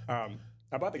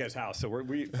 I bought the guy's house, so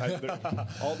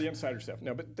all the insider stuff.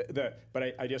 No, but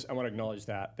I want to acknowledge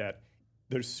that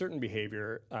there's certain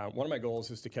behavior. One of my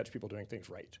goals is to catch people doing things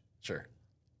right. Sure.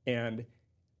 And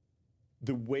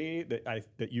the way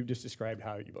that you just described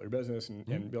how you build your business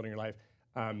and building your life,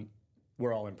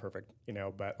 we're all imperfect,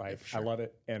 but I love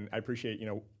it, and I appreciate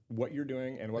what you're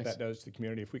doing and what that does to the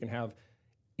community. If we can have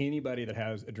anybody that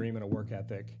has a dream and a work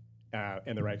ethic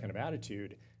and the right kind of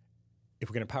attitude. If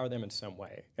we can empower them in some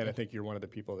way. And I think you're one of the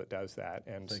people that does that.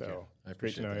 And Thank you. I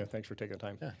great to know you. Thanks for taking the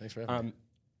time. Yeah, thanks for having me.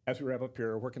 As we wrap up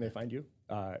here, where can they find you?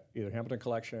 Either Hamilton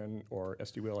Collection or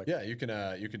SD Wheel? You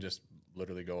can just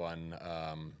literally go on,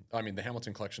 the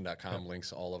hamiltoncollection.com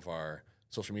links all of our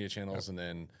social media channels. And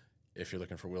then if you're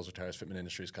looking for wheels or tires, Fitment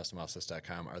Industries,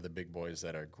 CustomOutlet.com are the big boys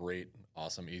that are great,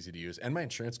 awesome, easy to use. And my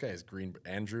insurance guy is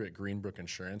Andrew at Greenbrook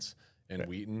Insurance in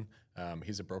Wheaton.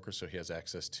 He's a broker, so he has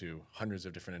access to hundreds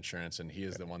of different insurance, and he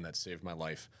is the one that saved my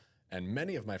life. And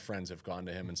many of my friends have gone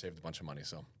to him and saved a bunch of money.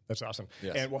 So that's awesome.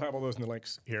 Yes. And we'll have all those in the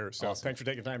links here. So thanks for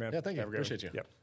taking time, man. Yeah, thank you. Appreciate you. Yep.